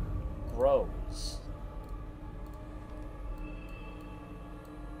grows.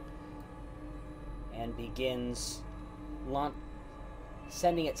 And begins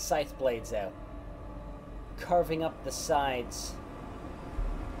sending its scythe blades out, carving up the sides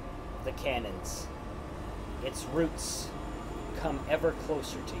of the cannons. Its roots come ever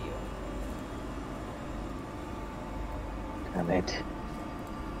closer to you. Damn it.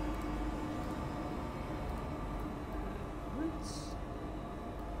 Roots.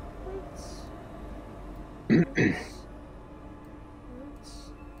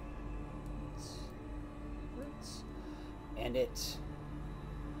 And it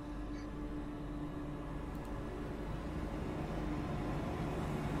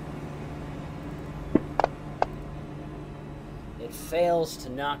fails to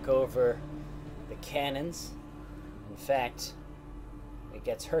knock over the cannons. In fact, it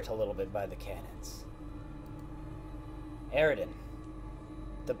gets hurt a little bit by the cannons. Aridin,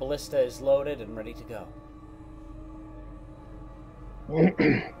 the ballista is loaded and ready to go.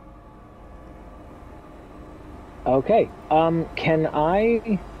 Okay. Can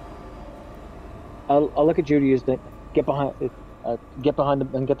I? I'll look at Judy as that. Get behind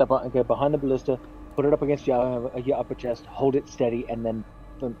the ballista. Put it up against your upper chest. Hold it steady, and then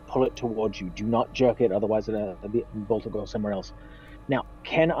pull it towards you. Do not jerk it, otherwise the bolt will go somewhere else. Now,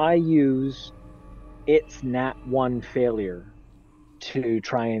 can I use its Nat 1 failure to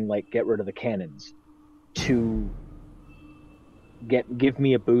try and get rid of the cannons? To give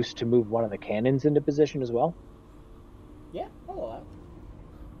me a boost to move one of the cannons into position as well? Yeah, I'll allow.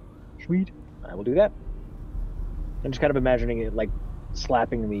 Sweet. I will do that. I'm just kind of imagining it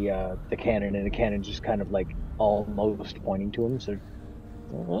slapping the cannon, and the cannon just kind of almost pointing to him. So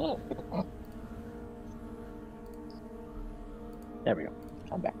there we go.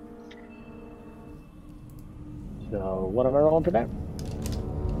 I'm back. So what am I rolling for that?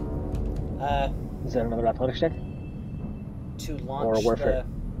 Is that another athletics check? To launch or a warfare,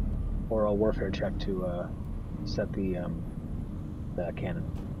 or a warfare check to set the cannon.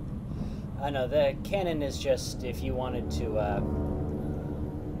 No, the cannon is just if you wanted to.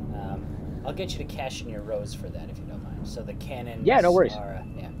 I'll get you to cash in your rose for that if you don't mind. So the cannon. Yeah, no worries.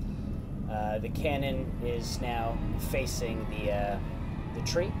 The cannon is now facing the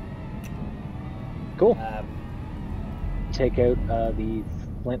tree. Cool. Take out the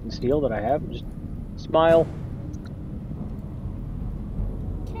flint and steel that I have. And just smile.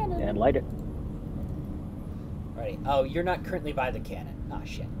 Cannon. And light it. Alrighty. Oh, you're not currently by the cannon. Oh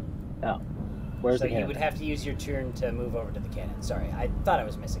shit. Oh. Where's so the cannon? you would have to use your turn to move over to the cannon. Sorry, I thought I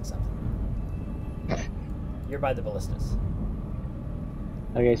was missing something. You're by the ballistas.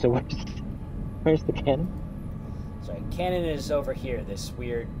 Okay, so where's the cannon? Sorry, cannon is over here. This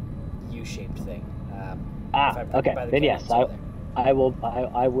weird U-shaped thing. Okay. Then yes, I will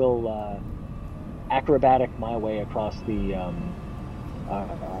acrobatic my way across the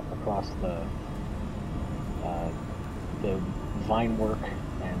vine work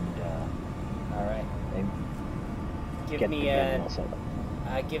and all right. And give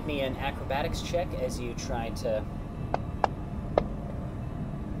me an acrobatics check as you try to.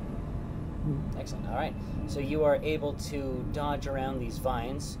 Excellent. All right. So you are able to dodge around these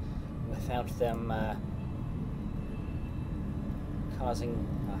vines without them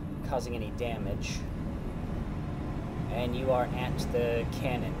causing any damage. And you are at the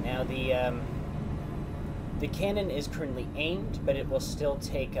cannon. Now the cannon is currently aimed, but it will still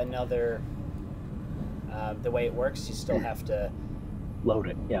take another. The way it works, you still have to load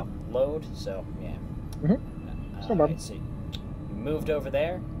it. Yeah. Load. So yeah. Mm-hmm. Right, so you moved over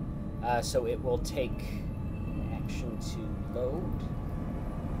there. So it will take action to load,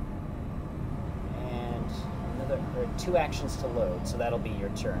 and 2 actions to load. So that'll be your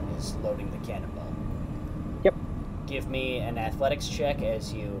turn. Is loading the cannonball. Yep. Give me an athletics check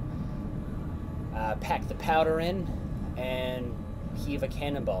as you pack the powder in and heave a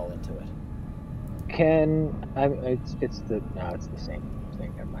cannonball into it. It's the same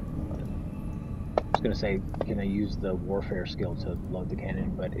thing. Never mind. I was gonna say, can I use the warfare skill to load the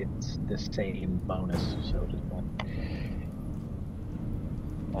cannon? But it's the same bonus, so just one.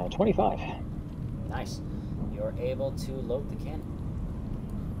 25. Nice. You're able to load the cannon.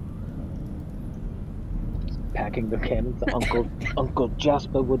 Packing the cannon. Uncle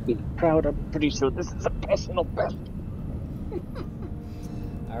Jasper would be proud. I'm pretty sure this is a personal best.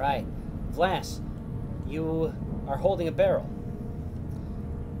 All right, Vlas, you are holding a barrel.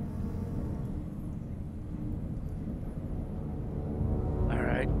 All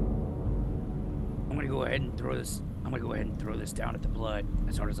right. I'm gonna go ahead and throw this down at the blood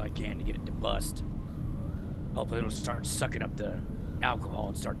as hard as I can to get it to bust. Hopefully it'll start sucking up the alcohol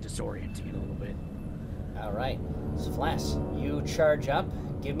and start disorienting it a little bit. All right, so Vlas, you charge up.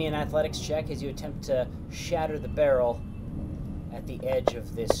 Give me an athletics check as you attempt to shatter the barrel at the edge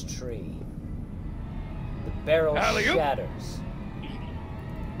of this tree. The barrel shatters.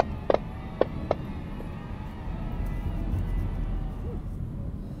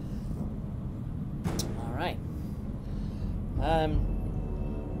 All right.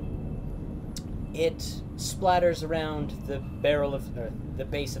 It splatters around the barrel of the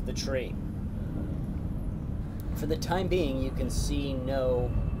base of the tree. For the time being, you can see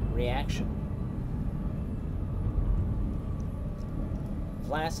no reaction.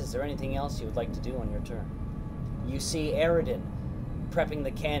 Vlas, is there anything else you would like to do on your turn? You see Aridin prepping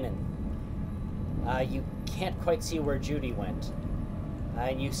the cannon. You can't quite see where Judy went.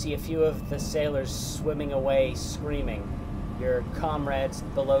 And you see a few of the sailors swimming away, screaming. Your comrades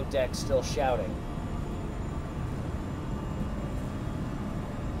below deck still shouting.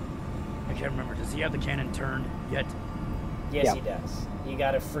 I can't remember. Does he have the cannon turned yet? Yes, Yeah. he does. He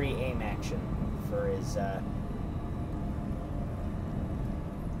got a free aim action for his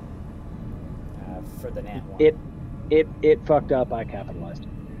for the nat one. It fucked up. I capitalized.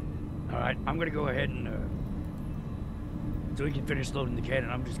 All right, I'm gonna go ahead and so we can finish loading the cannon.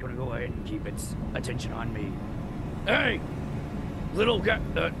 I'm just gonna go ahead and keep its attention on me. Hey, little guy,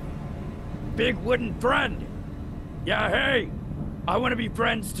 big wooden friend. Yeah, hey, I want to be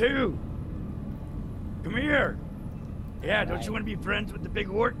friends too. Come here. Yeah, don't you want to be friends with the big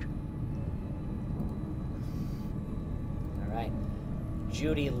orc? All right.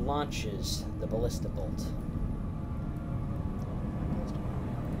 Judy launches the ballista bolt.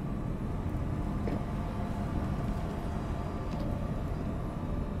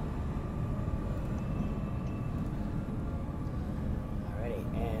 Alrighty,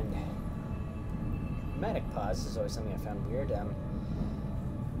 and dramatic pause is always something I found weird.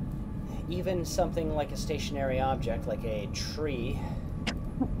 Even something like a stationary object, like a tree,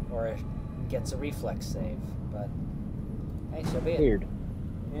 gets a reflex save, but hey, so be it. Weird.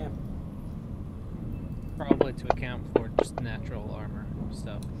 Yeah. probably to account for just natural armor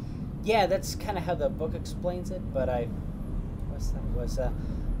stuff. Yeah, that's kind of how the book explains it, but alrighty,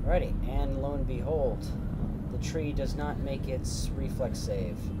 and lo and behold, the tree does not make its reflex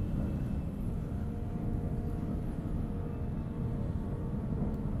save.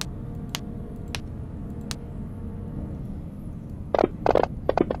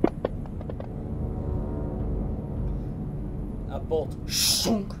 A bolt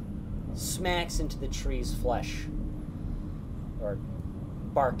shunk, smacks into the tree's flesh, or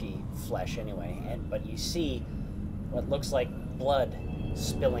barky flesh anyway, but you see what looks like blood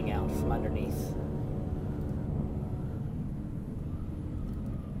spilling out from underneath.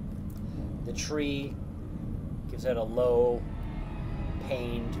 The tree gives out a low,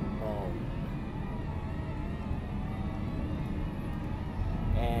 pained moan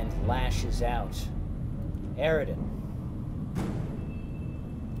and lashes out. Aridin.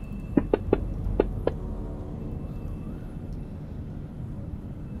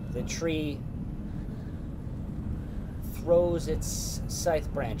 The tree throws its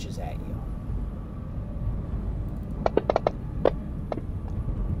scythe branches at you,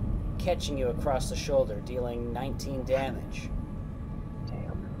 catching you across the shoulder, dealing 19 damage.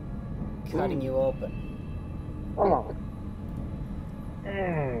 Damn. Cutting you open. Oh.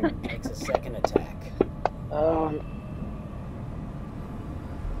 Makes a second attack.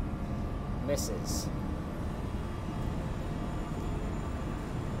 Misses.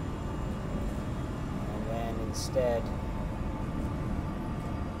 And then instead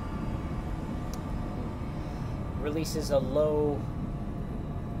releases a low,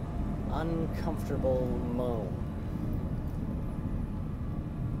 uncomfortable moan.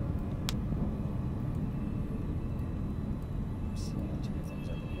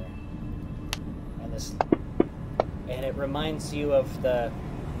 And it reminds you of the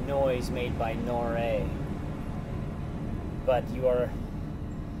noise made by Noré, but you are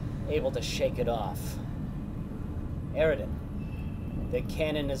able to shake it off. Aridin, the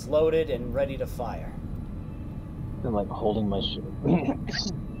cannon is loaded and ready to fire. I'm like holding my shield,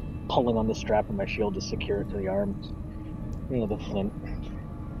 pulling on the strap of my shield to secure it to the arm. You know, the flint.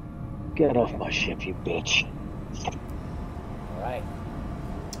 Get off my ship, you bitch. Alright.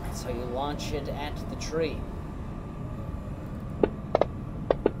 So you launch it at the tree.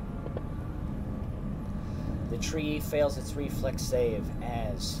 The tree fails its reflex save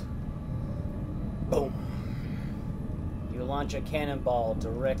as... boom! You launch a cannonball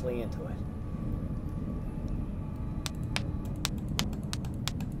directly into it.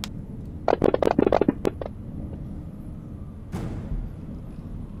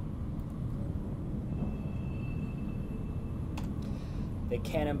 The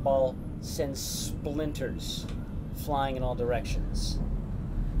cannonball sends splinters flying in all directions.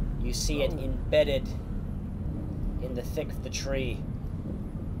 You see it embedded in the thick of the tree.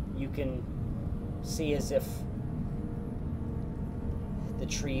 You can see as if the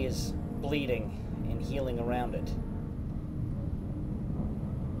tree is bleeding and healing around it.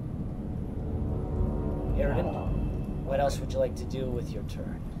 Aridin, what else would you like to do with your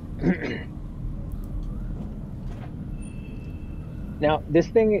turn? Now, this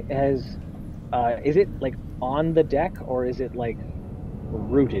thing has, is it like on the deck or is it like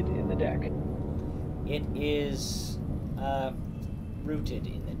rooted in the deck? It is rooted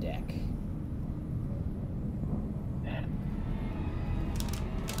in the deck.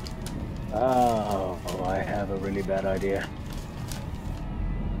 Oh, I have a really bad idea.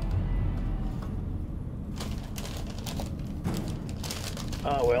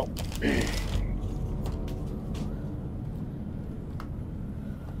 Oh, well.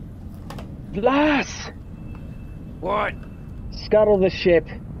 Blas! What? Scuttle the ship.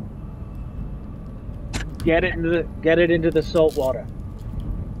 Get it into the salt water.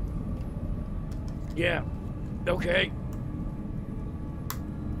 Yeah. Okay.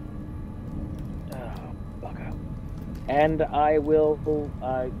 Oh, bugger. And I will,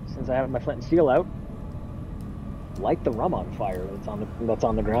 since I have my flint and steel out, light the rum on fire that's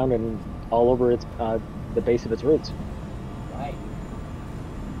on the ground and all over its the base of its roots. Right.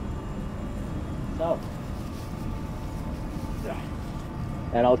 So.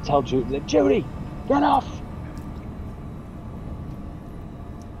 And I'll tell Judy, get off!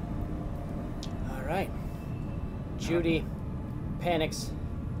 All right. Judy panics,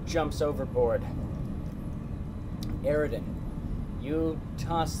 jumps overboard. Aridin, you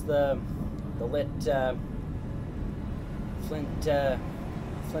toss the lit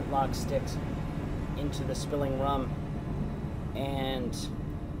flintlock sticks into the spilling rum, and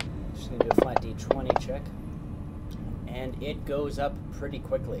just gonna do a flat d20 check, and it goes up pretty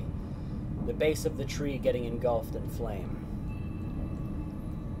quickly. the base of the tree getting engulfed in flame.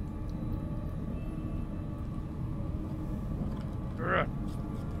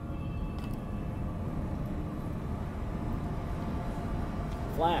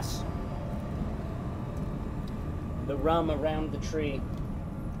 Flash. The rum around the tree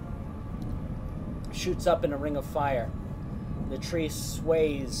shoots up in a ring of fire. The tree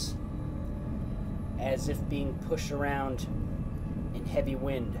sways as if being pushed around in heavy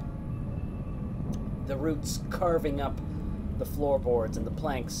wind. The roots carving up the floorboards and the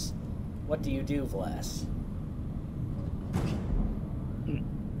planks. What do you do, Vlas?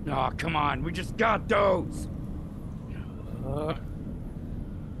 Oh, come on, we just got those!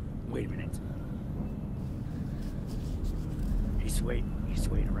 Wait a minute. He's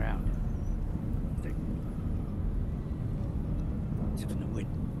swaying around. He's in the wind.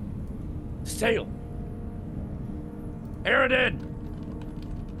 Sail! Aridin!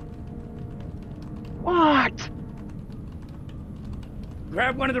 What?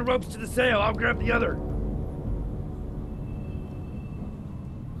 Grab one of the ropes to the sail, I'll grab the other.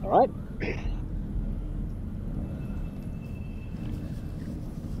 All right.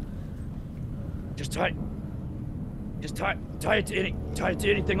 Just tie it to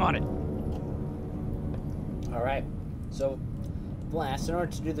anything on it. All right. So, Vlas, in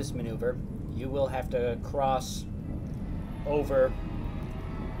order to do this maneuver, you will have to cross over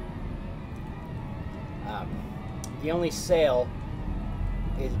the only sail.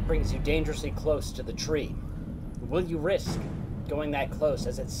 It brings you dangerously close to the tree. Will you risk going that close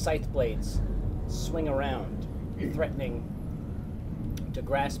as its scythe blades swing around, threatening to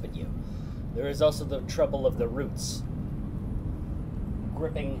grasp at you? There is also the trouble of the roots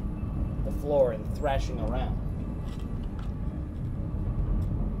gripping the floor and thrashing around.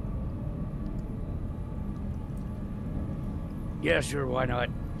 Yeah, sure, why not?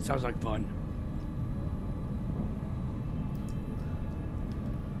 Sounds like fun.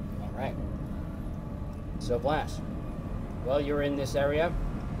 Alright. So, Vlas, while you're in this area,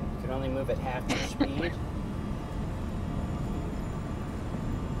 you can only move at half your speed.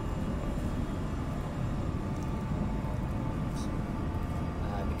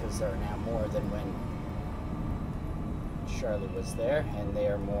 Because there are now more than when Charlie was there, and they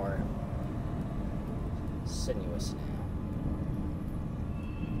are more sinuous now.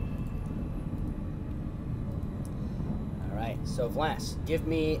 Alright, so Vlas, give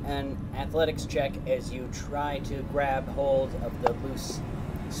me an athletics check as you try to grab hold of the loose,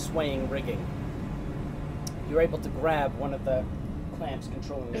 swaying rigging. You're able to grab one of the clamps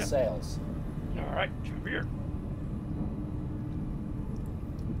controlling the sails. Alright, come here.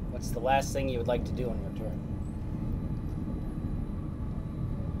 What's the last thing you would like to do on your turn?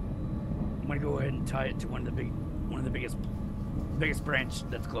 I'm gonna go ahead and tie it to one of the biggest branch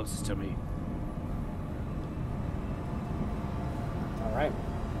that's closest to me. All right.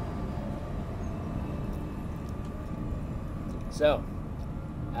 So,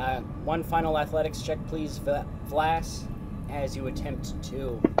 one final athletics check, please, Vlas, as you attempt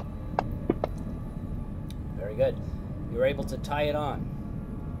to. Very good. You're able to tie it on.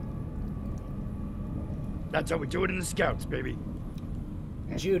 That's how we do it in the Scouts, baby.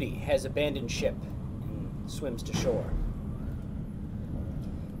 Judy has abandoned ship and swims to shore.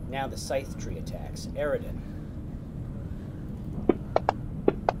 Now the scythe tree attacks. Aridin.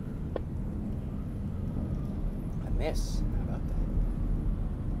 A miss. How about that?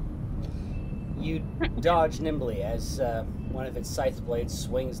 You dodge nimbly as one of its scythe blades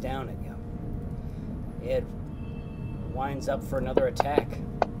swings down at you. It winds up for another attack.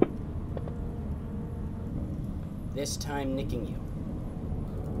 This time nicking you.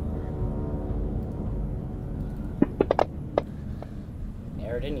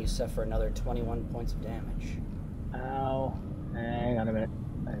 Aridin, you suffer another 21 points of damage. Ow. Hang on a minute.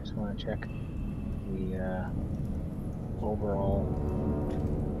 I just want to check the overall.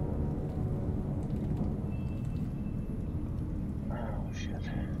 Oh, shit.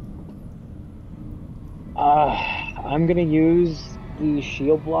 I'm going to use the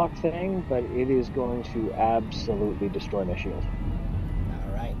shield block thing, but it is going to absolutely destroy my shield.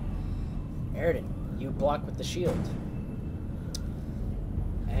 Alright. Aridin, you block with the shield.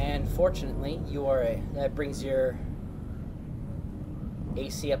 And fortunately, that brings your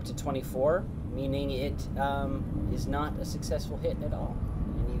AC up to 24, meaning it is not a successful hit at all.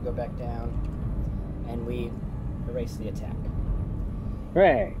 And you go back down, and we erase the attack.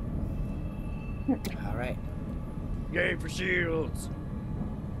 Hooray! Alright. Yay for shields!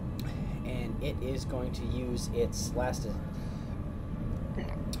 And it is going to use its last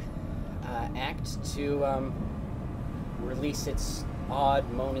act to release its odd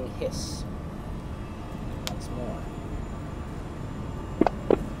moaning hiss. once more.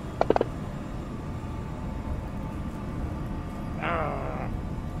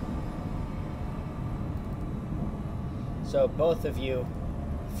 So both of you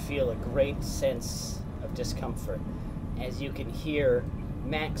feel a great sense of discomfort as you can hear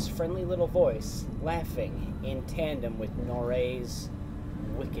Mac's friendly little voice laughing in tandem with Noray's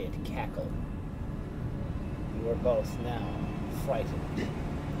wicked cackle. You are both now frightened.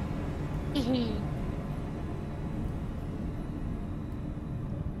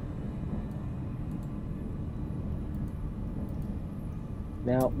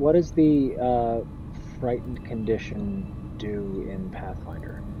 Now, what does the frightened condition do in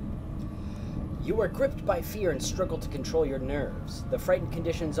Pathfinder? You are gripped by fear and struggle to control your nerves. The frightened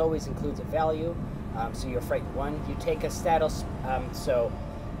conditions always includes a value, so you're frightened 1. You take a status, so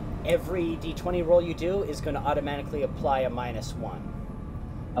every d20 roll you do is going to automatically apply a -1.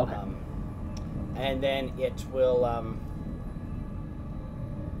 Okay. And then it will,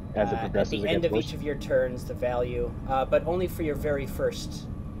 As it at progresses, the end of each of your turns, the value, but only for your very first,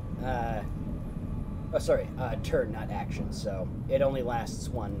 turn, not action. So it only lasts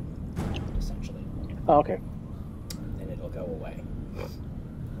 1 round, essentially. Oh, okay. Then it'll go away.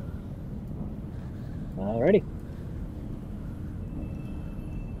 Alrighty.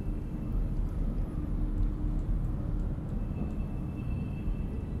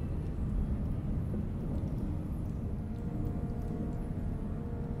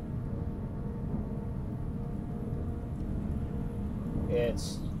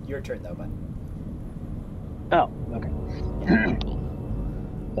 It's your turn, though, bud. Oh, okay.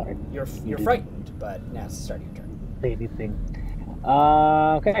 Sorry. You're did. frightened, but now it's the start of your turn. Baby thing.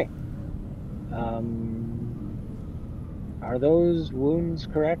 Okay. Are those wounds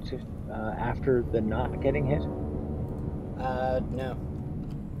correct after the not getting hit? No.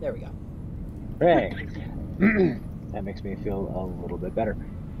 There we go. Hooray. That makes me feel a little bit better.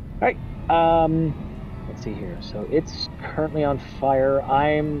 All right. Let's see here. So it's currently on fire.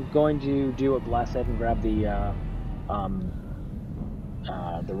 I'm going to do what Blast said and grab the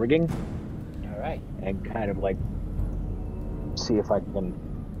rigging. All right. And kind of like see if I can.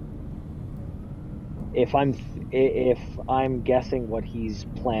 If I'm guessing what he's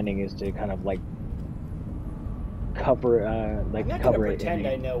planning is to kind of like cover I'm not cover gonna it. pretend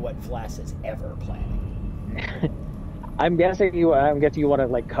I know what Vlass is ever planning. I'm guessing you want to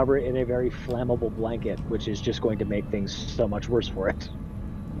like cover it in a very flammable blanket, which is just going to make things so much worse for it.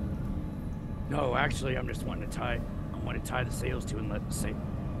 No, actually, I'm just wanting to tie the sails to and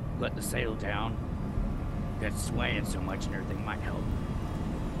let the sail down. That's swaying so much and everything might help.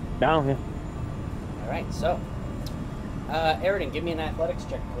 Down, yeah. All right. So, Aridin, give me an athletics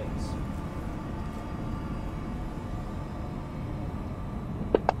check, please.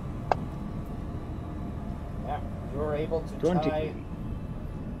 Yeah, you're able to 20. tie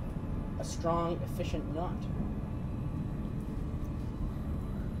a strong, efficient knot.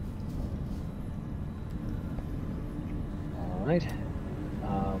 All right.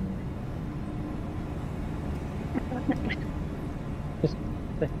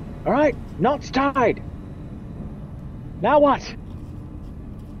 All right, knot's tied. Now what?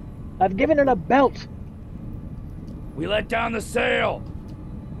 I've given it a belt. We let down the sail.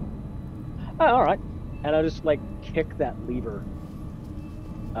 Oh, all right. And I'll just like kick that lever.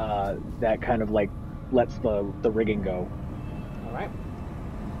 That kind of like lets the rigging go. All right.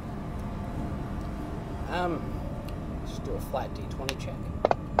 Just do a flat d20 check.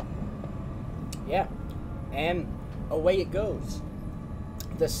 Yeah, and away it goes.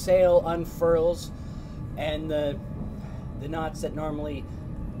 The sail unfurls, and the knots that normally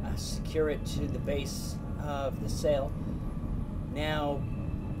secure it to the base of the sail now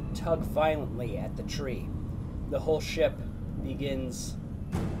tug violently at the tree. The whole ship begins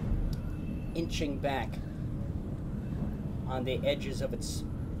inching back on the edges of its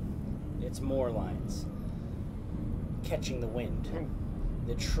moor lines, catching the wind.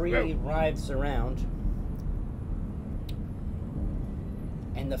 The tree writhes around,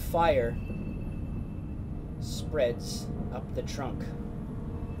 and the fire spreads up the trunk,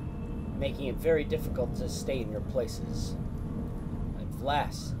 making it very difficult to stay in your places. But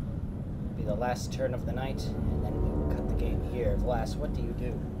Vlass will be the last turn of the night, and then we will cut the game here. Vlass, what do you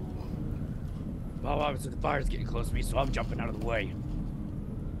do? Well, obviously the fire's getting close to me, so I'm jumping out of the way.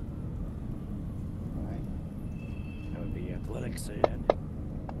 Alright. That would be athletics, and...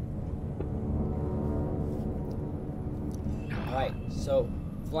 Alright, so,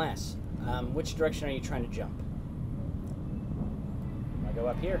 Vlass, which direction are you trying to jump? Want to go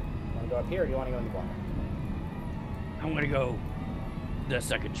up here? Want to go up here, or do you want to go in the water? I'm gonna go the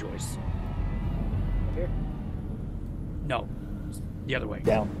second choice. Up here? No, the other way.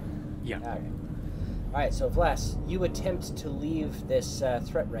 Down. Yeah. Okay. All right, so Vlas, you attempt to leave this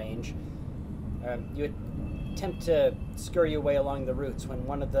threat range. You attempt to scurry your way along the roots when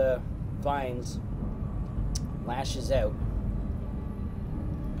one of the vines lashes out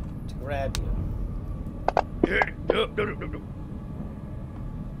to grab you. No.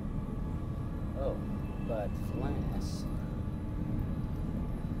 Oh, but Vlas.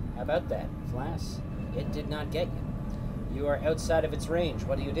 How about that, Vlas? It did not get you. You are outside of its range.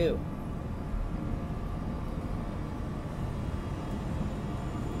 What do you do?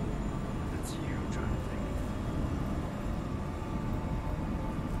 That's you trying to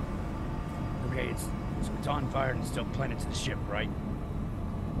think. Okay, it's on fire and still planted to the ship, right?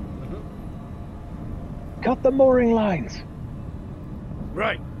 Cut the mooring lines.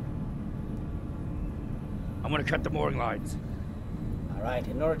 Right. I'm gonna cut the mooring lines. All right,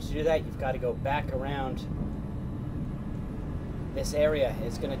 in order to do that, you've got to go back around this area.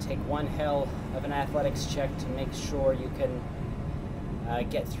 It's going to take one hell of an athletics check to make sure you can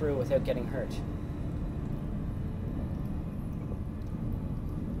get through without getting hurt.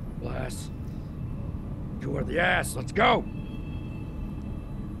 Blast. You are the ass. Let's go.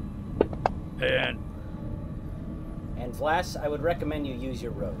 And Vlas, I would recommend you use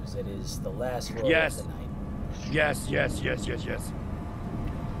your rose. It is the last roll Yes. of the night. Yes.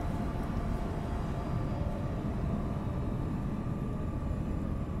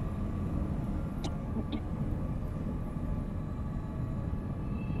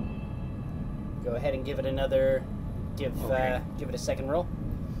 Go ahead and give it another. Give Okay. give it a second roll.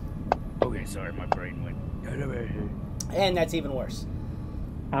 Okay, sorry, my brain went. And that's even worse.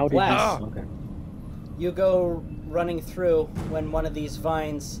 How did Blast. you? Okay. You go running through when one of these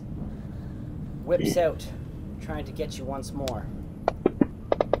vines whips out, trying to get you once more.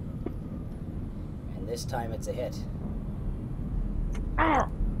 And this time it's a hit.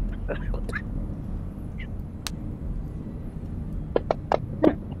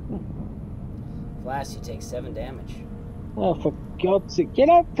 Vlas, you take 7 damage. Oh, for God's sake. You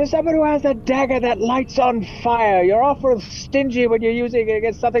know, for someone who has a dagger that lights on fire, you're awful stingy when you're using it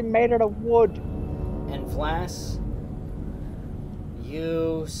against something made out of wood. And Vlas,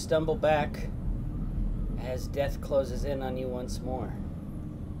 you stumble back as death closes in on you once more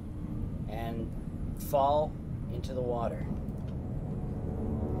and fall into the water.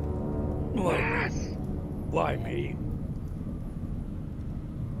 Why me?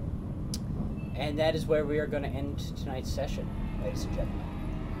 And that is where we are going to end tonight's session, ladies and gentlemen.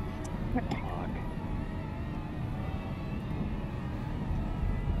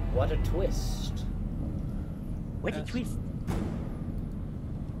 What a twist. What a twist.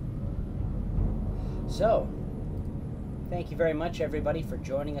 So, thank you very much, everybody, for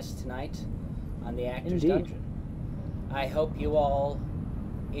joining us tonight on the Actor's Indeed. Dungeon. I hope you all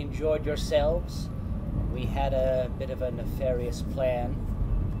enjoyed yourselves. We had a bit of a nefarious plan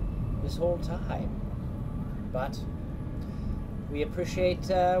this whole time, but we appreciate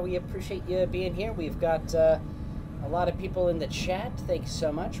you being here. We've got a lot of people in the chat. Thank you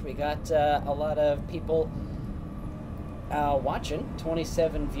so much. We got a lot of people watching.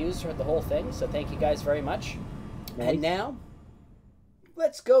 27 views for the whole thing, so thank you guys very much. Nice. And now,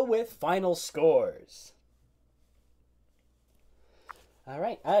 let's go with final scores. All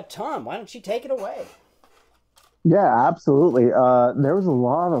right, Tom, why don't you take it away? Yeah, absolutely. There was a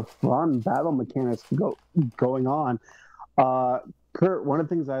lot of fun battle mechanics going on. Kurt, one of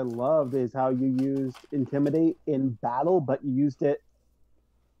the things I loved is how you used Intimidate in battle, but you used it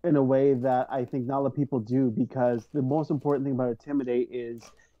in a way that I think not a lot of people do, because the most important thing about Intimidate is,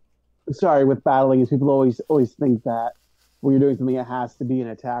 with battling, is people always think that when you're doing something, it has to be an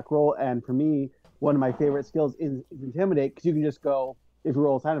attack roll. And for me, one of my favorite skills is Intimidate, because you can just go, if you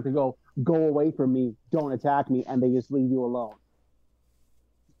roll a time, you go away from me, don't attack me, and they just leave you alone.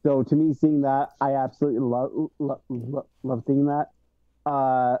 So to me, seeing that, I absolutely love seeing that.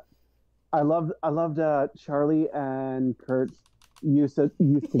 I loved Charlie and Kurt's use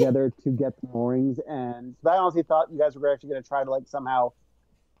together to get the moorings, and I honestly thought you guys were actually going to try to somehow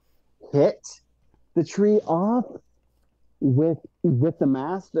hit the tree off with the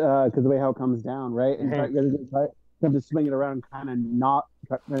mast, because the way how it comes down, right? And you're going to try to swing it around and kind of knock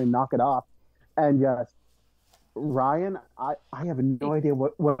it off. And yes, Ryan, I have no idea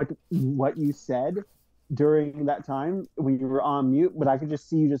what you said during that time when you were on mute, but I could just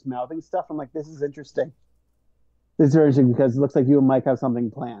see you just mouthing stuff. I'm like, this is interesting. This is interesting because it looks like you and Mike have something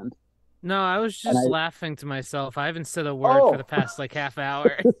planned. No, I was just laughing to myself. I haven't said a word for the past half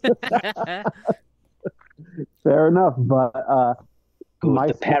hour. Fair enough, but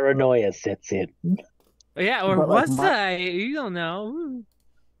the paranoia sets in. Yeah, or But, like, was I? You don't know.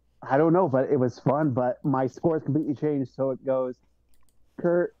 I don't know, but it was fun. But my score's completely changed, so it goes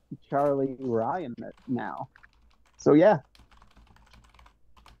Kurt, Charlie, Ryan now. So yeah,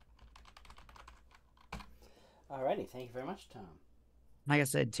 Alrighty, thank you very much, Tom. Like I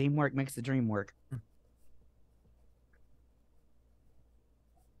said, teamwork makes the dream work.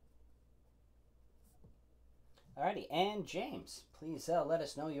 Alrighty, and James, please let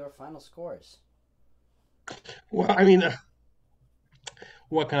us know your final scores. Well, I mean,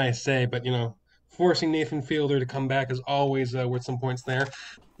 what can I say? But forcing Nathan Fielder to come back is always worth some points there.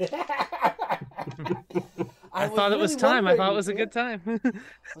 I thought it was time. I thought it was a good time. I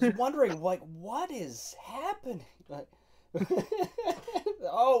was wondering, like, what is happening? Like,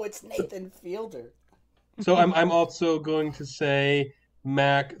 oh, it's Nathan Fielder. So I'm also going to say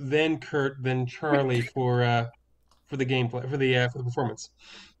Mac, then Kurt, then Charlie for the gameplay, for the performance.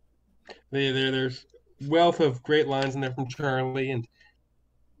 There's wealth of great lines in there from Charlie, and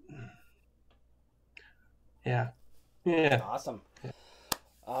yeah. Awesome.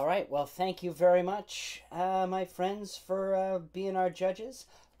 All right. Well, thank you very much, my friends, for being our judges.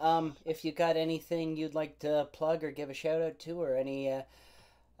 If you got anything you'd like to plug or give a shout out to, or any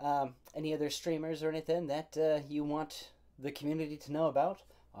other streamers or anything that you want the community to know about,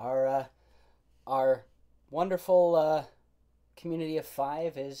 our wonderful community of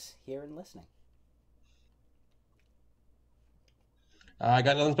 5 is here and listening. I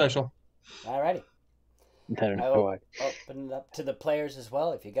got nothing special. All righty. I will open it up to the players as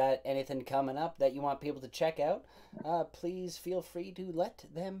well. If you got anything coming up that you want people to check out, please feel free to let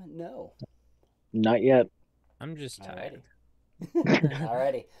them know. Not yet. I'm just tired.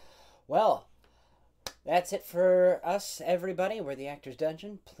 Alrighty. Well, that's it for us, everybody. We're the Actors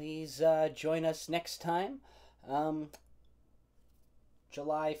Dungeon. Please join us next time.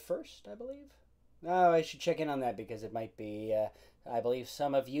 July 1st, I believe. No, I should check in on that because it might be... I believe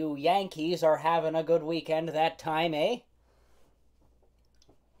some of you Yankees are having a good weekend that time, eh?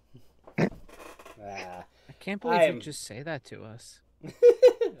 I can't believe you just say that to us.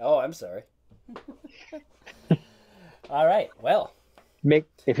 Oh, I'm sorry. All right, well.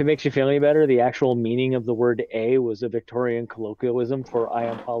 If it makes you feel any better, the actual meaning of the word "a" was a Victorian colloquialism for "I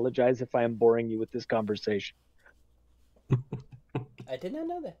apologize if I am boring you with this conversation." I did not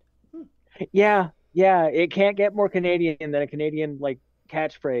know that. Yeah, it can't get more Canadian than a Canadian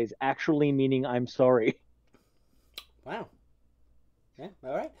catchphrase, actually meaning "I'm sorry." Wow. Yeah,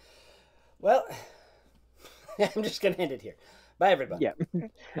 all right. Well, I'm just going to end it here. Bye, everybody. Yeah.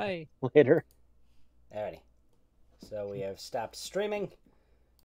 Bye. Later. Alrighty. So we have stopped streaming.